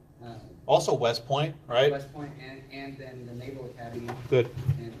 Also West Point, right? West Point and then the Naval Academy. Good.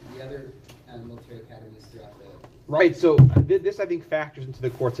 And the other military academies throughout the... Right, so this, I think, factors into the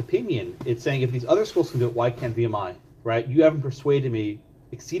court's opinion. It's saying if these other schools can do it, why can't VMI? Right? You haven't persuaded me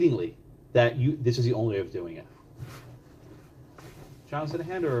exceedingly that this is the only way of doing it. John's in a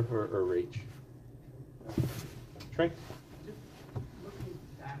hand or Rach? Trey? Just looking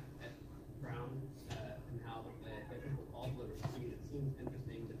back at Brown and how the people also received, it seems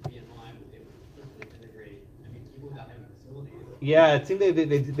interesting that BNY was able to quickly integrate, people without having facilities. Yeah, it seemed they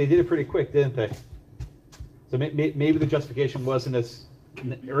did it pretty quick, didn't they? So maybe the justification wasn't as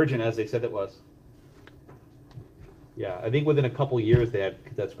urgent as they said it was. Yeah, I think within a couple years they had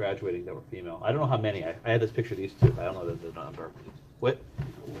cadets graduating that were female. I don't know how many. I had this picture of these two, but I don't know the number. What?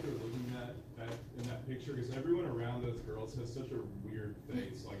 What they're looking at in that picture, because everyone around those girls has such a weird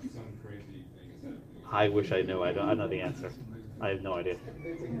face, like some crazy thing is happening. I wish I knew. I know the answer. I have no idea.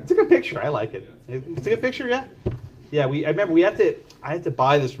 It's a good picture. I like it. It's a good picture, yeah. Yeah, I remember I had to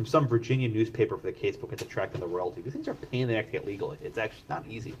buy this from some Virginia newspaper for the case book to track down the royalty. These things are a pain in the neck to get legal. It's actually not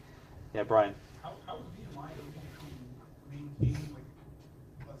easy. Yeah, Brian. How is BMI able to maintain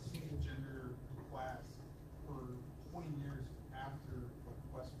like a single gender class for 20 years after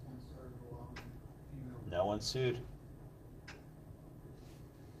West Point started allowing female? No one sued.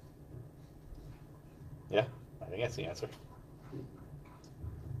 Yeah, I think that's the answer.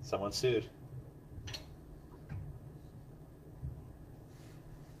 Someone sued.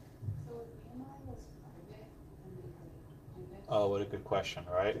 Oh, what a good question,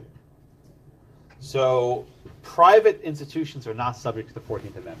 right? So, private institutions are not subject to the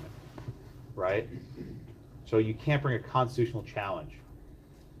 14th Amendment, right? So you can't bring a constitutional challenge.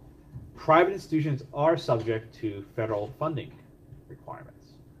 Private institutions are subject to federal funding requirements.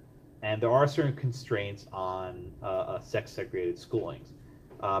 And there are certain constraints on sex-segregated schoolings.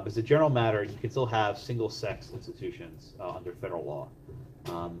 But as a general matter, you can still have single-sex institutions under federal law.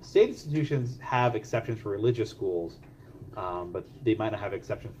 State institutions have exceptions for religious schools, but they might not have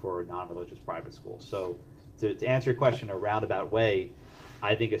exceptions for non-religious private schools. So to answer your question in a roundabout way,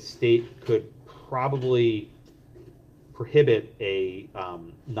 I think a state could probably prohibit a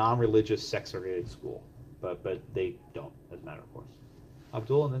non-religious sex-segregated school, but they don't, as a matter of course.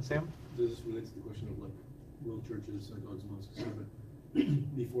 Abdul and then Sam? This relates to the question of like, will churches, synagogues, mosques, etc.,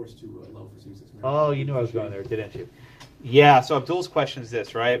 be forced to allow for same-sex marriage? Oh, you knew I was going there, didn't you? Yeah, so Abdul's question is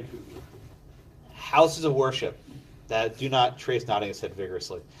this, right? Houses of worship that do not, Trey's nodding his head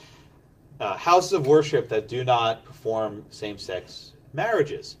vigorously. Houses of worship that do not perform same-sex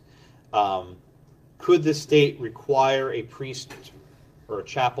marriages. Could the state require a priest or a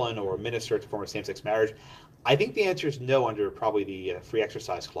chaplain or a minister to perform a same-sex marriage? I think the answer is no under probably the free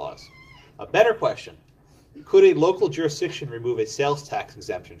exercise clause. A better question, could a local jurisdiction remove a sales tax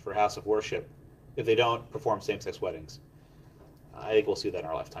exemption for a house of worship if they don't perform same-sex weddings? I think we'll see that in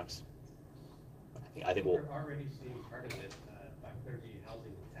our lifetimes. I think we'll. We're already seeing part of it by clergy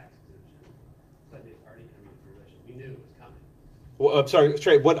housing tax exemption, but it's already coming to fruition. We knew it was coming. Well, I'm sorry,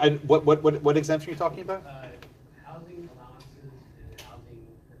 Trey. What exemption are you talking about? Housing allowances and housing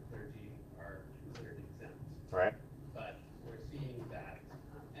for clergy are considered exempt. Right. But we're seeing that,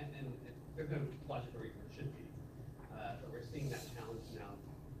 and there's no logical reason it should be, but we're seeing that challenge now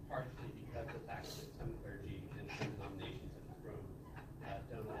partially because the fact that some clergy and some denominations in this room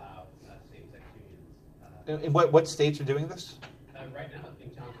don't allow same-sex unions. In what states are doing this? Right now, it's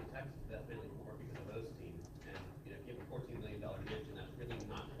being challenged in Texas, definitely more because of those teams, and give a $14 million niche, and that's really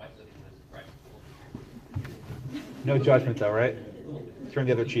not quite living as right. No judgment, though, right? Turn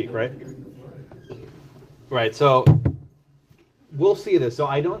the other cheek, right? Right. So we'll see this. So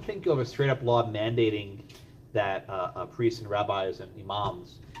I don't think you'll have a straight-up law mandating that priests and rabbis and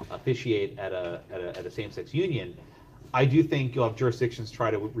imams officiate at a same-sex union. I do think you'll have jurisdictions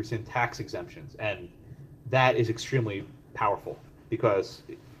try to rescind tax exemptions, and that is extremely powerful because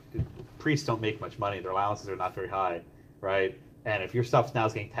priests don't make much money; their allowances are not very high, right? And if your stuff now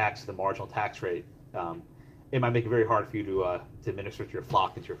is getting taxed at the marginal tax rate, it might make it very hard for you to administer to your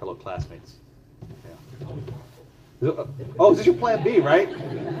flock and to your fellow classmates. Yeah. Oh, is this your plan B, right?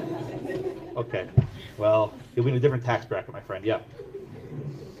 Okay. Well, you'll be in a different tax bracket, my friend. Yeah.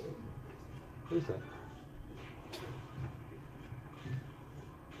 What is that?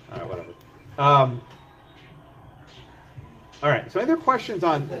 All right, whatever. All right. So, any other questions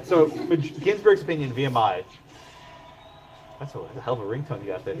on? So, Ginsburg's opinion, VMI. That's a hell of a ringtone you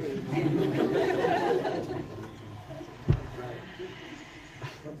got there.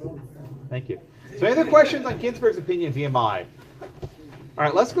 Thank you. So, any other questions on Ginsburg's opinion, VMI? All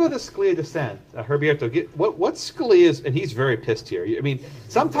right, let's go to the Scalia dissent. Herberto, what's Scalia's, and he's very pissed here. I mean,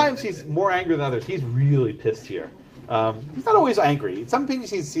 sometimes he's more angry than others. He's really pissed here. He's not always angry. In some opinions,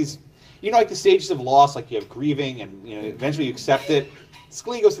 he's like the stages of loss, like you have grieving, and eventually you accept it.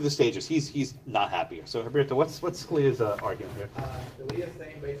 Scalia goes through the stages. He's not happy. So, Herberto, what's Scalia's argument here? Scalia's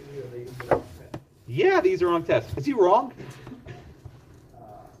saying basically that they use the wrong test. Yeah, these are wrong tests. Is he wrong?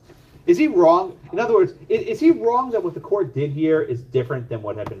 Is he wrong? In other words, is he wrong that what the court did here is different than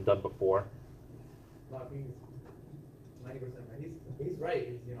what had been done before? No, he's 90% right. He's right.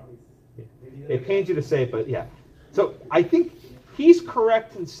 It pains you to say it, but yeah. So I think he's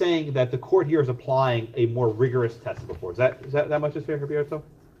correct in saying that the court here is applying a more rigorous test than before. Is that much is fair, Herberto?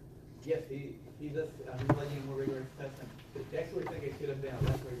 Yes, he does. He's applying a more rigorous test. And the experts think it should have been a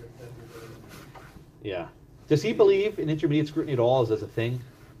less rigorous test. Yeah. Does he believe in intermediate scrutiny at all as a thing?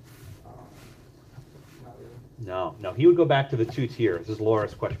 No. He would go back to the two tiers. This is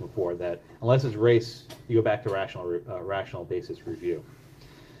Laura's question before, that unless it's race, you go back to rational basis review.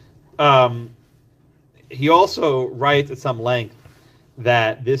 He also writes at some length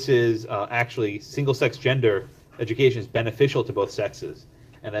that this is actually single-sex gender education is beneficial to both sexes,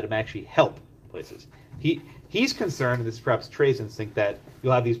 and that it may actually help places. He's concerned, and this is perhaps Trey's instinct, that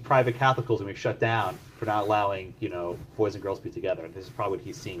you'll have these private Catholic schools that will be shut down for not allowing boys and girls to be together. And this is probably what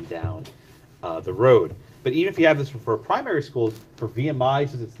he's seeing down the road. But even if you have this for primary schools, for VMI,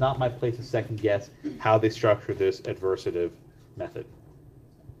 says it's not my place to second guess how they structure this adversative method.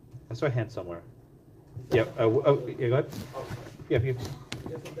 I saw a hand somewhere. Yeah. Yeah. Go ahead. Yeah. Just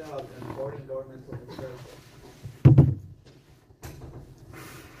something about important governmental concerns.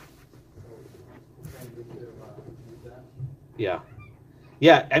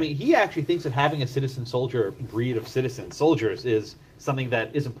 Yeah. I mean, he actually thinks that having a citizen soldier breed of citizen soldiers is something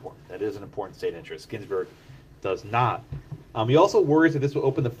that is important. That is an important state interest. Ginsburg does not. He also worries that this will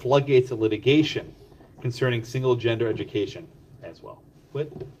open the floodgates of litigation concerning single gender education as well.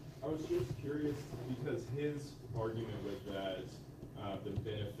 Whit? I was just curious because his argument was that the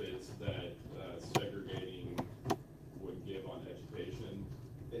benefits that segregating would give on education,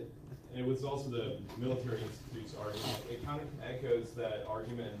 and it was also the Military Institute's argument. It kind of echoes that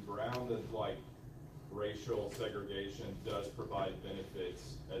argument in Brown that racial segregation does provide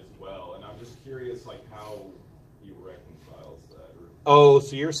benefits as well, and I'm just curious how he reconciles that. Oh,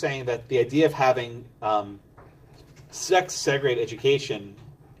 so you're saying that the idea of having sex-segregated education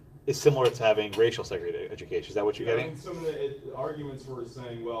is similar to having racial segregated education. Is that what you're getting? I mean, some of the arguments were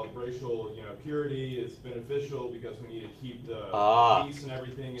saying, well, racial purity is beneficial because we need to keep the peace and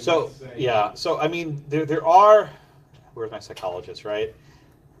everything. And so I mean, there are. Where's my psychologist? Right.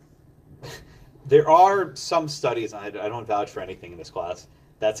 There are some studies, and I don't vouch for anything in this class,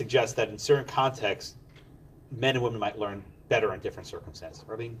 that suggest that in certain contexts, men and women might learn better in different circumstances.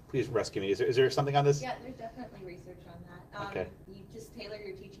 Arlene, please rescue me. Is there something on this? Yeah, there's definitely research on that. Okay. You just tailor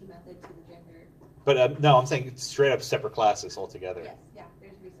your teaching method to the gender. But no, I'm saying straight up separate classes altogether. Yes, yeah,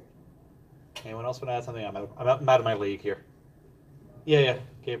 there's research on that. Anyone else want to add something? I'm out of my league here. Yeah,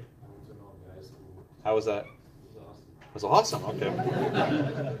 Gabe. How was that? It was awesome. Okay.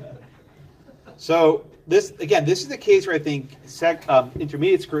 So this is the case where I think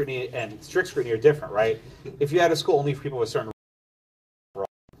intermediate scrutiny and strict scrutiny are different, right? If you had a school only for people with certain,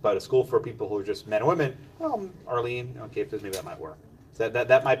 but a school for people who are just men and women, well, Arlene, okay, maybe that might work. So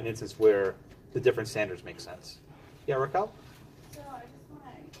that might be an instance where the different standards make sense. Yeah, Raquel? So I just want to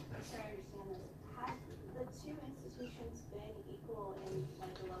make sure I understand this. Have the two institutions been equal in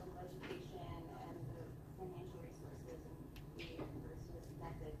like the level of education and the financial resources and the versus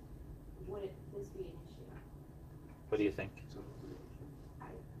method? Would this be an issue? What do you think? I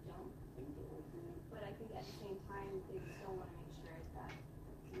don't think it would be, but I think at the same time they still want to make sure that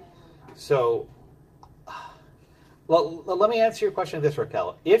men are. So, well, let me answer your question like this,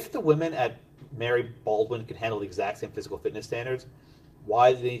 Raquel. If the women at Mary Baldwin could handle the exact same physical fitness standards,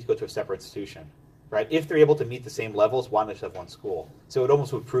 why do they need to go to a separate institution, right? If they're able to meet the same levels, why not just have one school? So it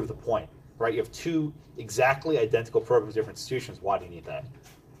almost would prove the point, right? You have two exactly identical programs, different institutions. Why do you need that?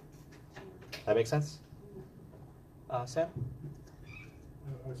 That makes sense? Sam?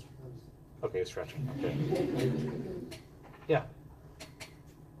 Okay, you're stretching. Okay. Yeah.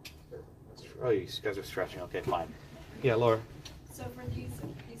 Oh, you guys are stretching. Okay, fine. Yeah, Laura. So for these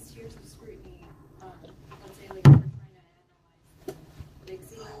tiers of scrutiny, let's say like we're trying to analyze the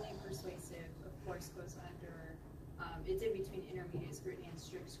exceedingly persuasive, of course, goes under. It's in between intermediate scrutiny and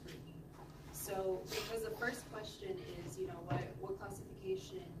strict scrutiny. So because the first question is, what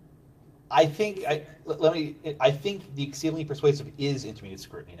classification? I think the exceedingly persuasive is intermediate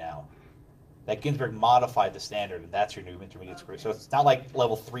scrutiny now. That Ginsburg modified the standard, and that's your new intermediate scrutiny. So it's not like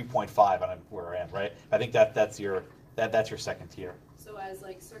level 3.5 on where I am, right? I think that's your second tier. So as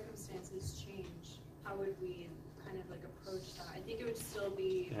like circumstances change, how would we kind of like approach that? I think it would still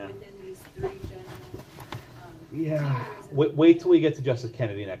be within these three general. Wait till we get to Justice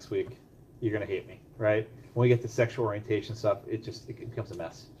Kennedy next week. You're gonna hate me, right? When we get to sexual orientation stuff, it becomes a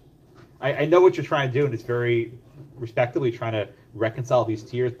mess. I know what you're trying to do, and it's very respectably trying to reconcile these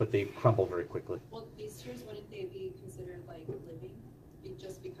tiers, but they crumble very quickly. Well, these tiers, wouldn't they be considered like living,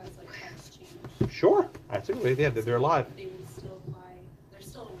 just because like times change? Sure, absolutely. Yeah, they're alive. They would still apply. There's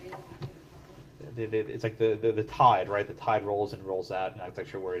still a way that we could apply. It's like the tide, right? The tide rolls and rolls out, and I'm not quite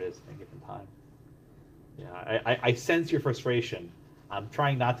sure where it is at any given time. Yeah, I sense your frustration. I'm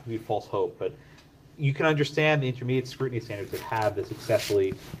trying not to give you false hope, but you can understand the intermediate scrutiny standards that have this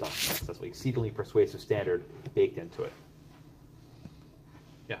exceedingly persuasive standard baked into it.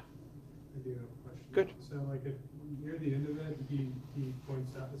 Yeah. I do have a question. Good. So, like, near the end of it, he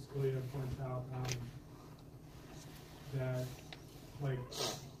points out, Scalia points out that, like,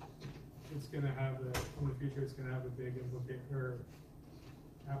 it's going to have in the future, it's going to have a big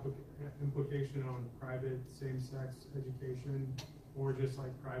implication on private same-sex education, or just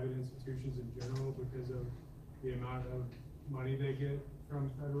like private institutions in general, because of the amount of money they get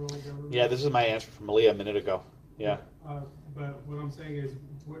from federal government. Yeah, this is my answer from Malia a minute ago. Yeah. But what I'm saying is,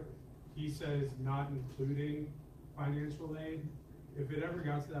 what he says, not including financial aid. If it ever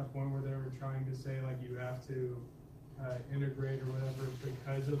got to that point where they were trying to say like you have to integrate or whatever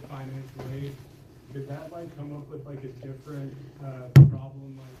because of financial aid, did that like come up with like a different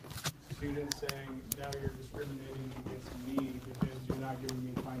problem, like students saying now you're discriminating against me because you're not giving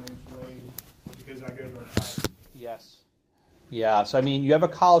me financial aid because I go to a college? Yes. Yeah, so I mean, you have a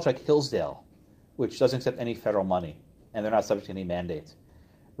college like Hillsdale, which doesn't accept any federal money, and they're not subject to any mandates.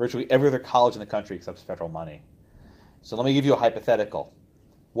 Virtually every other college in the country accepts federal money. So let me give you a hypothetical.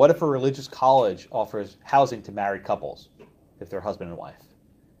 What if a religious college offers housing to married couples, if they're husband and wife?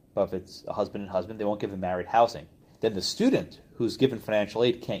 But if it's a husband and husband, they won't give them married housing. Then the student who's given financial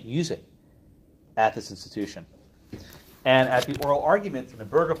aid can't use it at this institution. And at the oral argument in the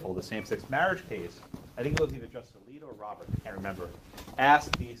Bergefell, the same-sex marriage case, I think it was either Justice Alito or Robert, I can't remember,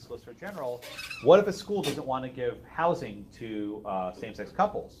 asked the Solicitor General, what if a school doesn't want to give housing to same-sex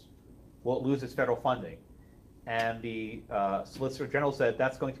couples? Will it lose its federal funding? And the Solicitor General said,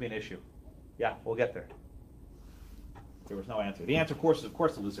 that's going to be an issue. Yeah, we'll get there. There was no answer. The answer, of course, is,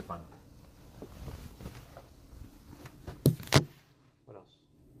 the lose it funding. What else?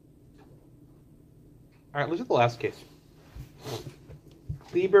 All right, let's look at the last case.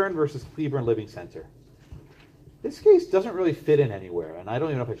 Cleburne versus Cleburne Living Center. This case doesn't really fit in anywhere, and I don't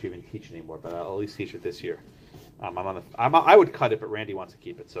even know if I should even teach anymore, but I'll at least teach it this year. I would cut it, but Randy wants to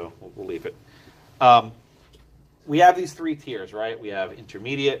keep it, so we'll leave it. we have these three tiers, right? We have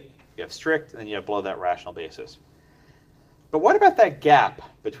intermediate, you have strict, and then you have below that rational basis. But what about that gap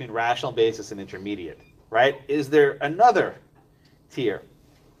between rational basis and intermediate, right? Is there another tier?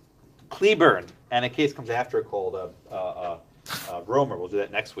 Cleburne, and a case comes after it called Romer, we'll do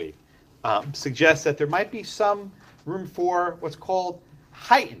that next week, suggests that there might be some room for what's called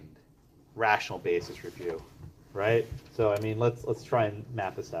heightened rational basis review, right? So, I mean, let's try and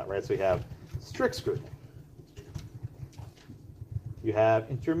map this out, right? So we have strict scrutiny. You have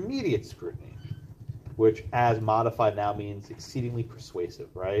intermediate scrutiny, which as modified now means exceedingly persuasive,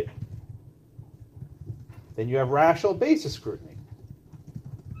 right? Then you have rational basis scrutiny.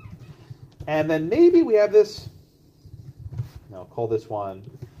 And then maybe we have this, no, call this one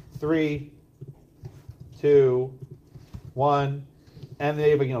 3, 2, 1, and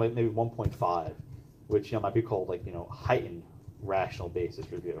maybe, maybe 1.5, which, might be called like, heightened rational basis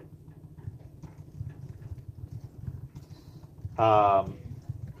review.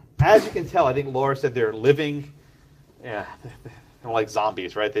 As you can tell, I think Laura said they're living, they're like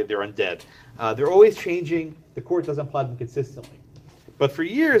zombies, right? They're undead. They're always changing. The court doesn't apply them consistently. But for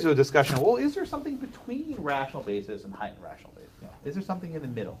years, there was a discussion, well, is there something between rational basis and heightened rational basis? Is there something in the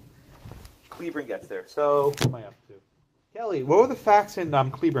middle? Cleburne gets there. So, what am I up to? Kelly, what were the facts in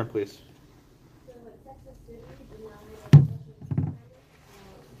Cleburne, please? So at Texas City, denied the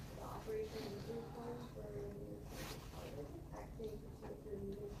operation of the group home for acting for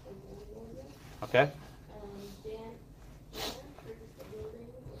the Okay. Dan purchased the building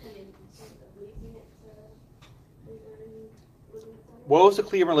and in pursuit of leasing it to Cleburne Living Center. What was the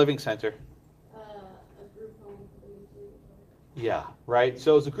Cleburne Living Center? A group home for the group. Yeah, right.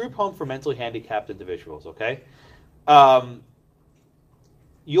 So it's a group home for mentally handicapped individuals, okay?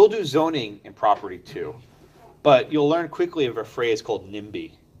 You'll do zoning in property too, but you'll learn quickly of a phrase called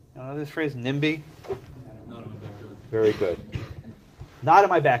NIMBY. You know this phrase, NIMBY? Not in my backyard. Very good. Not in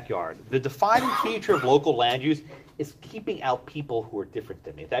my backyard. The defining feature of local land use is keeping out people who are different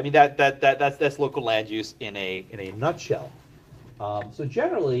than me. I mean, that's local land use in a nutshell. So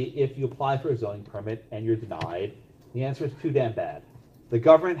generally, if you apply for a zoning permit and you're denied, the answer is too damn bad. The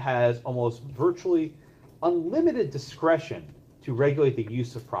government has almost virtually unlimited discretion to regulate the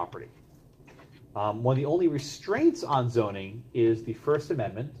use of property. One of the only restraints on zoning is the First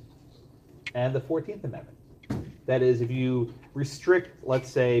Amendment and the 14th Amendment. That is, if you restrict, let's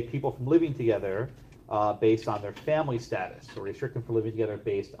say, people from living together based on their family status, or restrict them from living together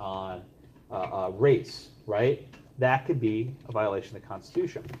based on race, right? That could be a violation of the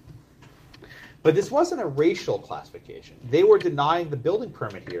Constitution. But this wasn't a racial classification. They were denying the building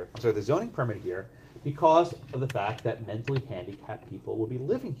permit here, the zoning permit here, because of the fact that mentally handicapped people will be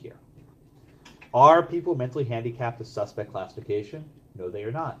living here. Are people mentally handicapped a suspect classification? No, they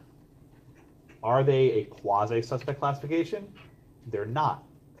are not. Are they a quasi-suspect classification? They're not.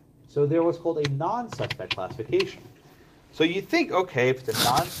 So they're what's called a non-suspect classification. So you think, okay, if it's a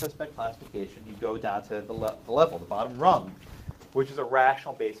non-suspect classification, you go down to the level, the bottom rung, which is a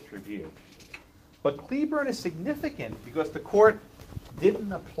rational basis review. But Cleburne is significant because the court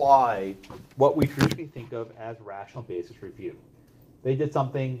didn't apply what we traditionally think of as rational basis review. They did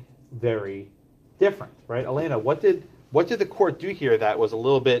something very different, right? Elena, what did the court do here that was a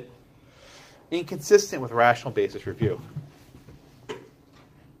little bit inconsistent with rational basis review?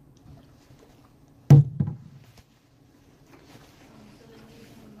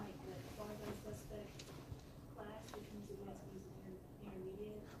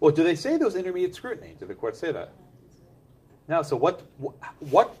 Well, do they say there was intermediate scrutiny? Did the court say that? No. So what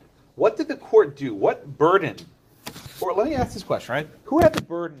did the court do? What burden? Or let me ask this question, right? Who had the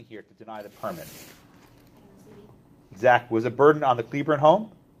burden here to deny the permit? Exactly. Was it burden on the Cleburne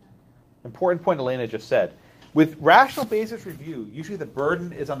home? Important point Elena just said. With rational basis review, usually the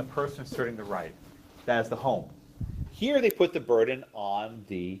burden is on the person asserting the right. That is the home. Here they put the burden on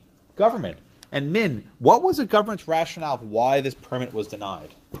the government. And Min, what was the government's rationale of why this permit was denied?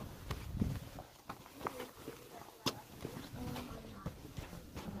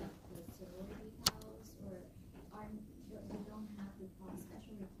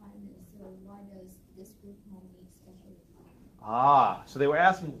 So they were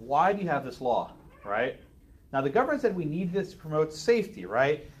asking, why do you have this law, right? Now, the government said we need this to promote safety,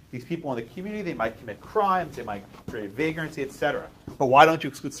 right? These people in the community, they might commit crimes, they might create vagrancy, etc. But why don't you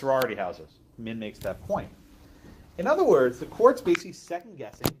exclude sorority houses? Min makes that point. In other words, the court's basically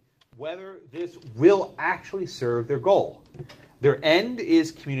second-guessing whether this will actually serve their goal. Their end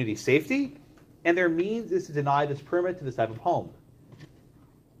is community safety, and their means is to deny this permit to this type of home.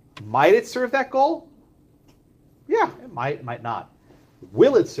 Might it serve that goal? Yeah, it might not.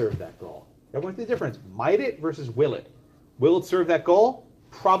 Will it serve that goal? Everyone sees the difference. Might it versus will it? Will it serve that goal?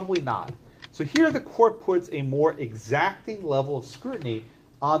 Probably not. So here the court puts a more exacting level of scrutiny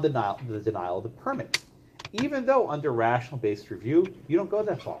on the denial of the permit. Even though under rational basis review, you don't go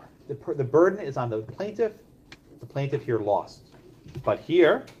that far. The burden is on the plaintiff. The plaintiff here lost. But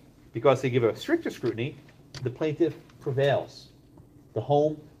here, because they give a stricter scrutiny, the plaintiff prevails. The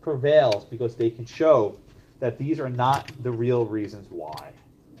home prevails because they can show that these are not the real reasons why,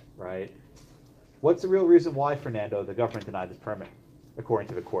 right? What's the real reason why, Fernando, the government denied this permit, according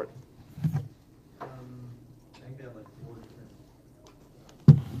to the court? I think they have like 4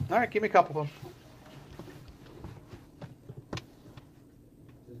 different. All right, give me a couple of them.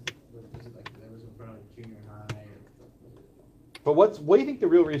 Was it like that was in front of junior high? But what do you think the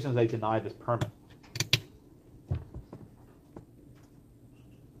real reason is they denied this permit? I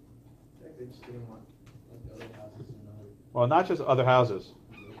think they just didn't want like the other houses and other Well, not just other houses.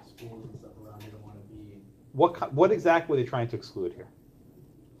 like, schools and stuff around. They don't want to be. What exactly were they trying to exclude here?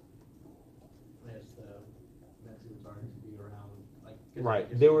 Yes, the mentally retarded to be around. Like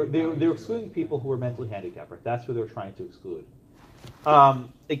Right. They were excluding people who were mentally handicapped. Right? That's what they were trying to exclude.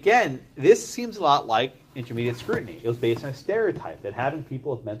 Again, this seems a lot like intermediate scrutiny. It was based on a stereotype that having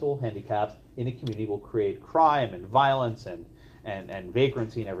people with mental handicaps in a community will create crime and violence and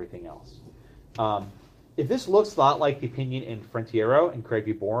vagrancy and everything else. If this looks a lot like the opinion in Frontiero and Craig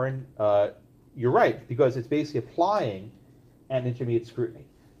v. Boren, you're right, because it's basically applying an intermediate scrutiny.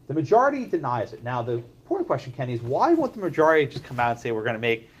 The majority denies it. Now, the important question, Kenny, is why won't the majority just come out and say we're going to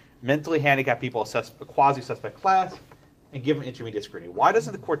make mentally handicapped people a quasi-suspect class and give them intermediate scrutiny? Why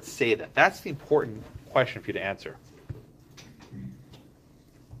doesn't the court say that? That's the important question for you to answer.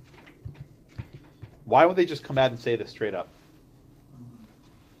 Why would they just come out and say this straight up?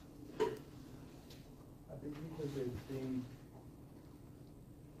 I think because they think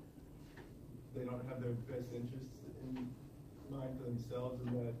they don't have their best interests in mind for themselves,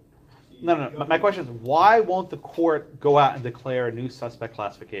 and that. No. My question is, why won't the court go out and declare a new suspect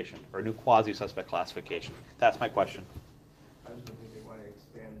classification or a new quasi-suspect classification? That's my question. I just don't think they want to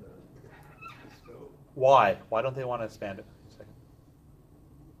expand the scope. Why? Why don't they want to expand it?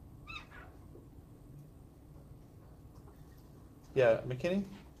 Yeah, McKinney?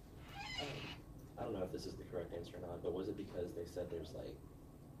 I don't know if this is the correct answer or not, but was it because they said there's like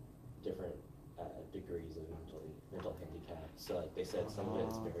different degrees of mental handicap? So like they said some of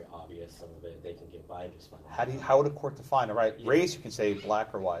it is very obvious, some of it they can get by just fine. How would a court define it, right? Race, you can say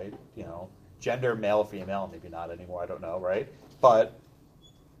black or white, Gender, male or female, maybe not anymore, I don't know, right? But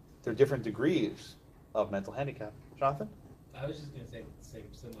there are different degrees of mental handicap. Jonathan? I was just going to say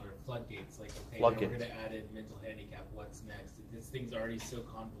similar floodgates. Like, okay, Floodgates. now we're going to add in mental handicap. What's next? This thing's already so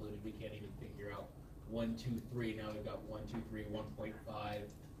convoluted, we can't even figure out 1, 2, 3. Now we've got 1, 2, 3, 1.5,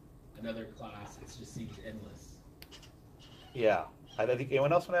 another class. It just seems endless. Yeah. I think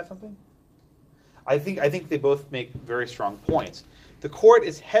anyone else want to add something? I think they both make very strong points. The court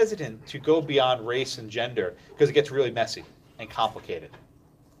is hesitant to go beyond race and gender because it gets really messy and complicated,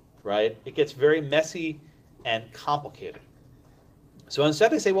 right? It gets very messy and complicated. So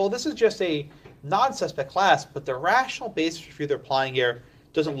instead they say, well, this is just a non-suspect class, but the rational basis review they're applying here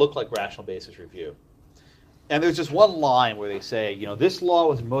doesn't look like rational basis review. And there's just one line where they say, this law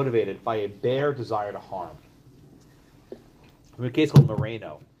was motivated by a bare desire to harm. In a case called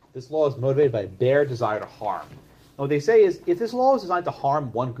Moreno, this law is motivated by a bare desire to harm. And what they say is, if this law is designed to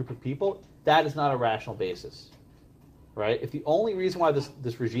harm one group of people, that is not a rational basis, right? If the only reason why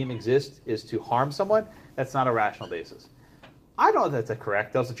this regime exists is to harm someone, that's not a rational basis. I don't know if that's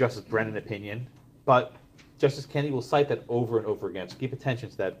correct. That was the Justice Brennan opinion, but Justice Kennedy will cite that over and over again. So keep attention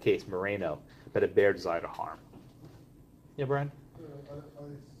to that case, Moreno, that a bare desire to harm. Yeah, Brian? Are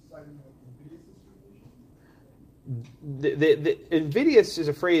they citing The invidious is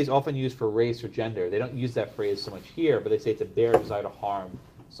a phrase often used for race or gender. They don't use that phrase so much here, but they say it's a bare desire to harm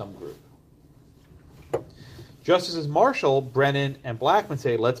some group. Justices Marshall, Brennan, and Blackmun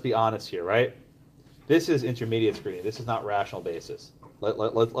say, let's be honest here, right? This is intermediate scrutiny. This is not rational basis.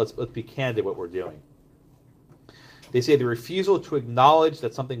 Let's be candid what we're doing. They say the refusal to acknowledge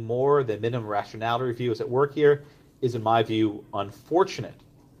that something more than minimum rationality review is at work here is, in my view, unfortunate.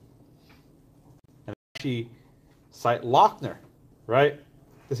 And actually cite Lochner, right?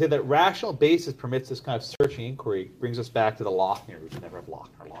 They say that rational basis permits this kind of searching inquiry, brings us back to the Lochner. We should never have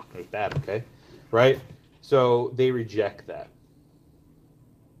Lochner. Lochner is bad, okay? Right? So they reject that.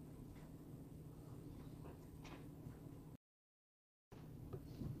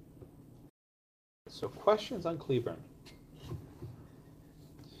 So questions on Cleburne?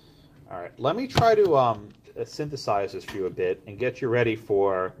 All right, let me try to synthesize this for you a bit and get you ready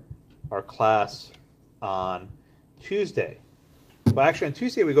for our class on Tuesday. Well, actually, on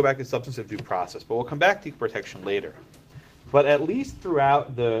Tuesday, we go back to substantive due process, but we'll come back to equal protection later. But at least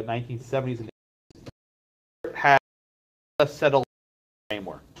throughout the 1970s and 80s, had a settled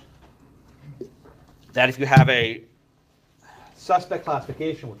framework that if you have a suspect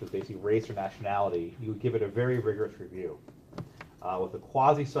classification, which was basically race or nationality, you would give it a very rigorous review. With a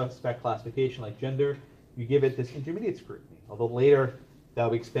quasi-suspect classification like gender, you give it this intermediate scrutiny, although later that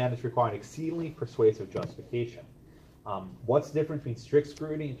will be expanded to require an exceedingly persuasive justification. What's the difference between strict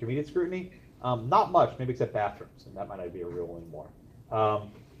scrutiny and intermediate scrutiny? Not much, maybe except bathrooms, and that might not be a real one anymore.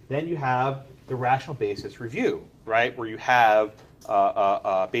 Then you have the rational basis review, right, where you have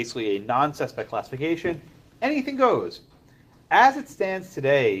basically a non-suspect classification. Anything goes. As it stands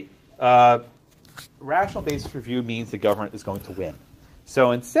today, rational basis review means the government is going to win.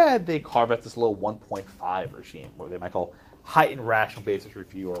 So instead, they carve out this little 1.5 regime, where they might call heightened rational basis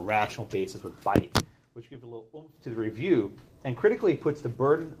review or rational basis with bite, which gives a little oomph to the review and critically puts the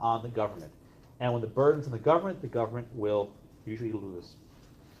burden on the government. And when the burden's on the government will usually lose.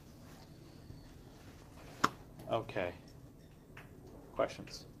 Okay.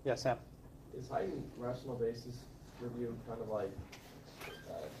 Questions? Yes, Sam? Is heightened rational basis review kind of like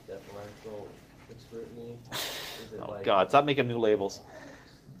deferential scrutiny? Is it like... God, stop making new labels.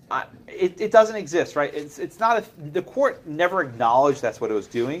 It doesn't exist, right? It's not the court never acknowledged that's what it was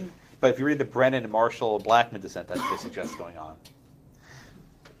doing, but if you read the Brennan and Marshall and Blackman dissent, that's what they suggest going on.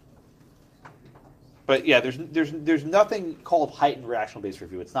 But yeah, there's nothing called heightened rational basis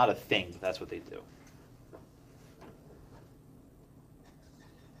review. It's not a thing, but that's what they do.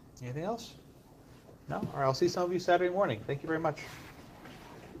 Anything else? No? All right, I'll see some of you Saturday morning. Thank you very much.